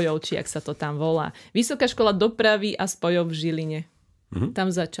dopravných spojov, či jak sa to tam volá. Vysoká škola dopravy a spojov v Žiline.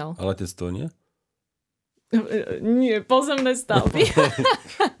 Tam začal. A letectvo nie? Nie, pozemné stavby.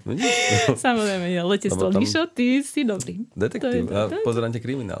 Samozrejme, letectvo. Rišo, ty si dobrý. Detektív. Pozerám tie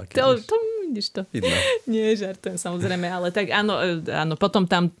kriminálky. To vidíš to. Vidno. Nie, žartujem samozrejme, ale tak áno, potom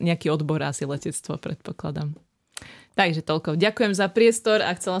tam nejaký odbor asi letectvo, predpokladám. Takže toľko. Ďakujem za priestor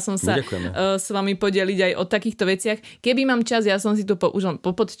a chcela som sa s vami podeliť aj o takýchto veciach. Keby mám čas, ja som si tu už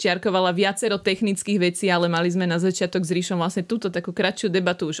popodčiarkovala viacero technických vecí, ale mali sme na začiatok s Rišom vlastne túto takú kratšiu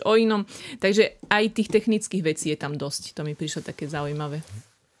debatu už o inom. Takže aj tých technických vecí je tam dosť. To mi prišlo také zaujímavé.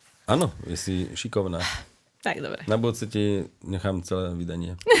 Áno, je si šikovná. Tak, dobre. Na budúce ti nechám celé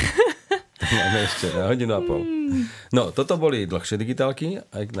vydanie. Máme ešte na 1.5 hodiny. No, toto boli dlhšie digitálky.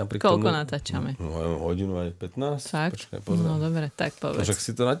 Aj napriek koľko tomu, natáčame? Hodinu aj 15. Fakt? Počkaj, pozriem. No dobre, tak povedz. Však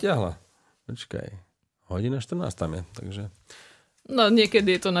si to natiahla. Počkaj. 1:14 tam je, takže... No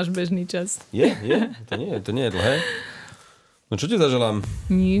niekedy je to náš bežný čas. Je? To nie je dlhé. No čo ti zaželám?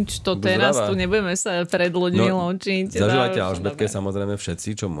 Nič, to Buď teraz zdravá. tu nebudeme sa pred ľuďmi ločiť. Zaželajte Alžbetke samozrejme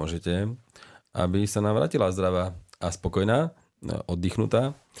všetci, čo môžete, aby sa nám vrátila zdravá a spokojná,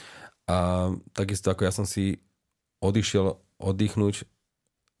 oddychnutá. A takisto ako ja som si odišiel oddychnúť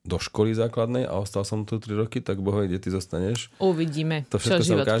do školy základnej a ostal som tu 3 roky, tak bohoj, kde ty zostaneš. Uvidíme, to čo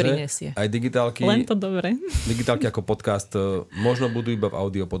život prinesie. Aj digitálky. Len to dobre. Digitálky ako podcast možno budú iba v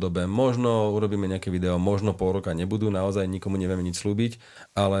audiopodobe, možno urobíme nejaké video, možno pol roka nebudú, naozaj nikomu nevieme nič slúbiť,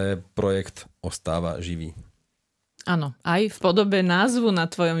 ale projekt ostáva živý. Áno, aj v podobe názvu na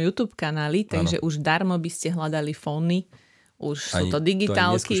tvojom YouTube kanáli, takže už darmo by ste hľadali fóny. Už sú to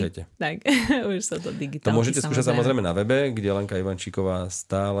digitálky. Tak, už sú to digitálky. To môžete skúšať samozrejme na webe, kde Lenka Ivančíková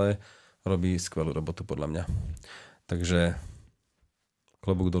stále robí skvelú robotu podľa mňa. Takže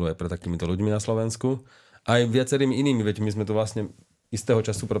klobúk dolu aj pre takýmito ľuďmi na Slovensku. Aj viacerými inými, veď my sme tu vlastne istého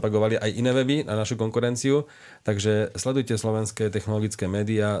času propagovali aj iné weby na našu konkurenciu. Takže sledujte slovenské technologické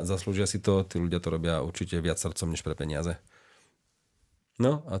médiá, zaslúžia si to, tí ľudia to robia určite viac srdcom než pre peniaze.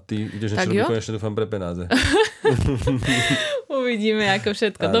 No a ty ideš niečo robiť konečne, dúfam, pre peniaze. Uvidíme, ako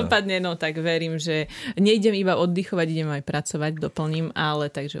všetko dopadne. No tak verím, že nejdem iba oddychovať, idem aj pracovať, doplním, ale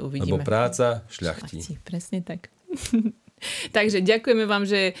takže uvidíme. Lebo práca šľachtí. Presne tak. Takže ďakujeme vám,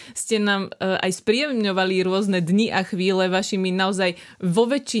 že ste nám aj spríjemňovali rôzne dni a chvíle vašimi naozaj vo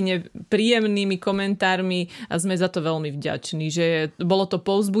väčšine príjemnými komentármi a sme za to veľmi vďační, že bolo to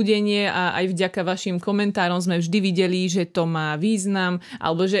povzbudenie a aj vďaka vašim komentárom sme vždy videli, že to má význam,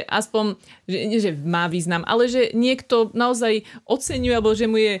 alebo že aspoň, že má význam, ale že niekto naozaj oceňuje, alebo že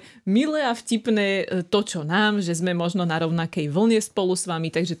mu je milé a vtipné to, čo nám, že sme možno na rovnakej vlne spolu s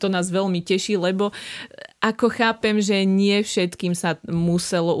vami, takže to nás veľmi teší, lebo ako chápem, že nie všetkým sa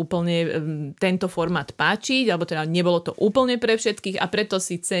muselo úplne tento formát páčiť, alebo teda nebolo to úplne pre všetkých a preto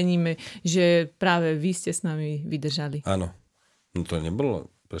si ceníme, že práve vy ste s nami vydržali. Áno. No to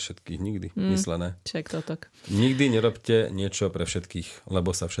nebolo pre všetkých nikdy myslené. Čak to tak. Nikdy nerobte niečo pre všetkých, lebo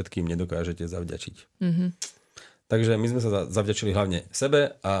sa všetkým nedokážete zavďačiť. Takže my sme sa zavďačili hlavne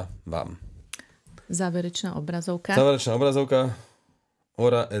sebe a vám. Záverečná obrazovka.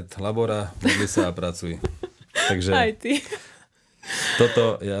 Ora et labora, modli sa a pracuj. Takže aj ty.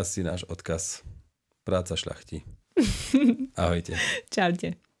 Toto je asi náš odkaz. Práca šľachtí. Ahojte.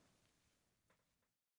 Čaute.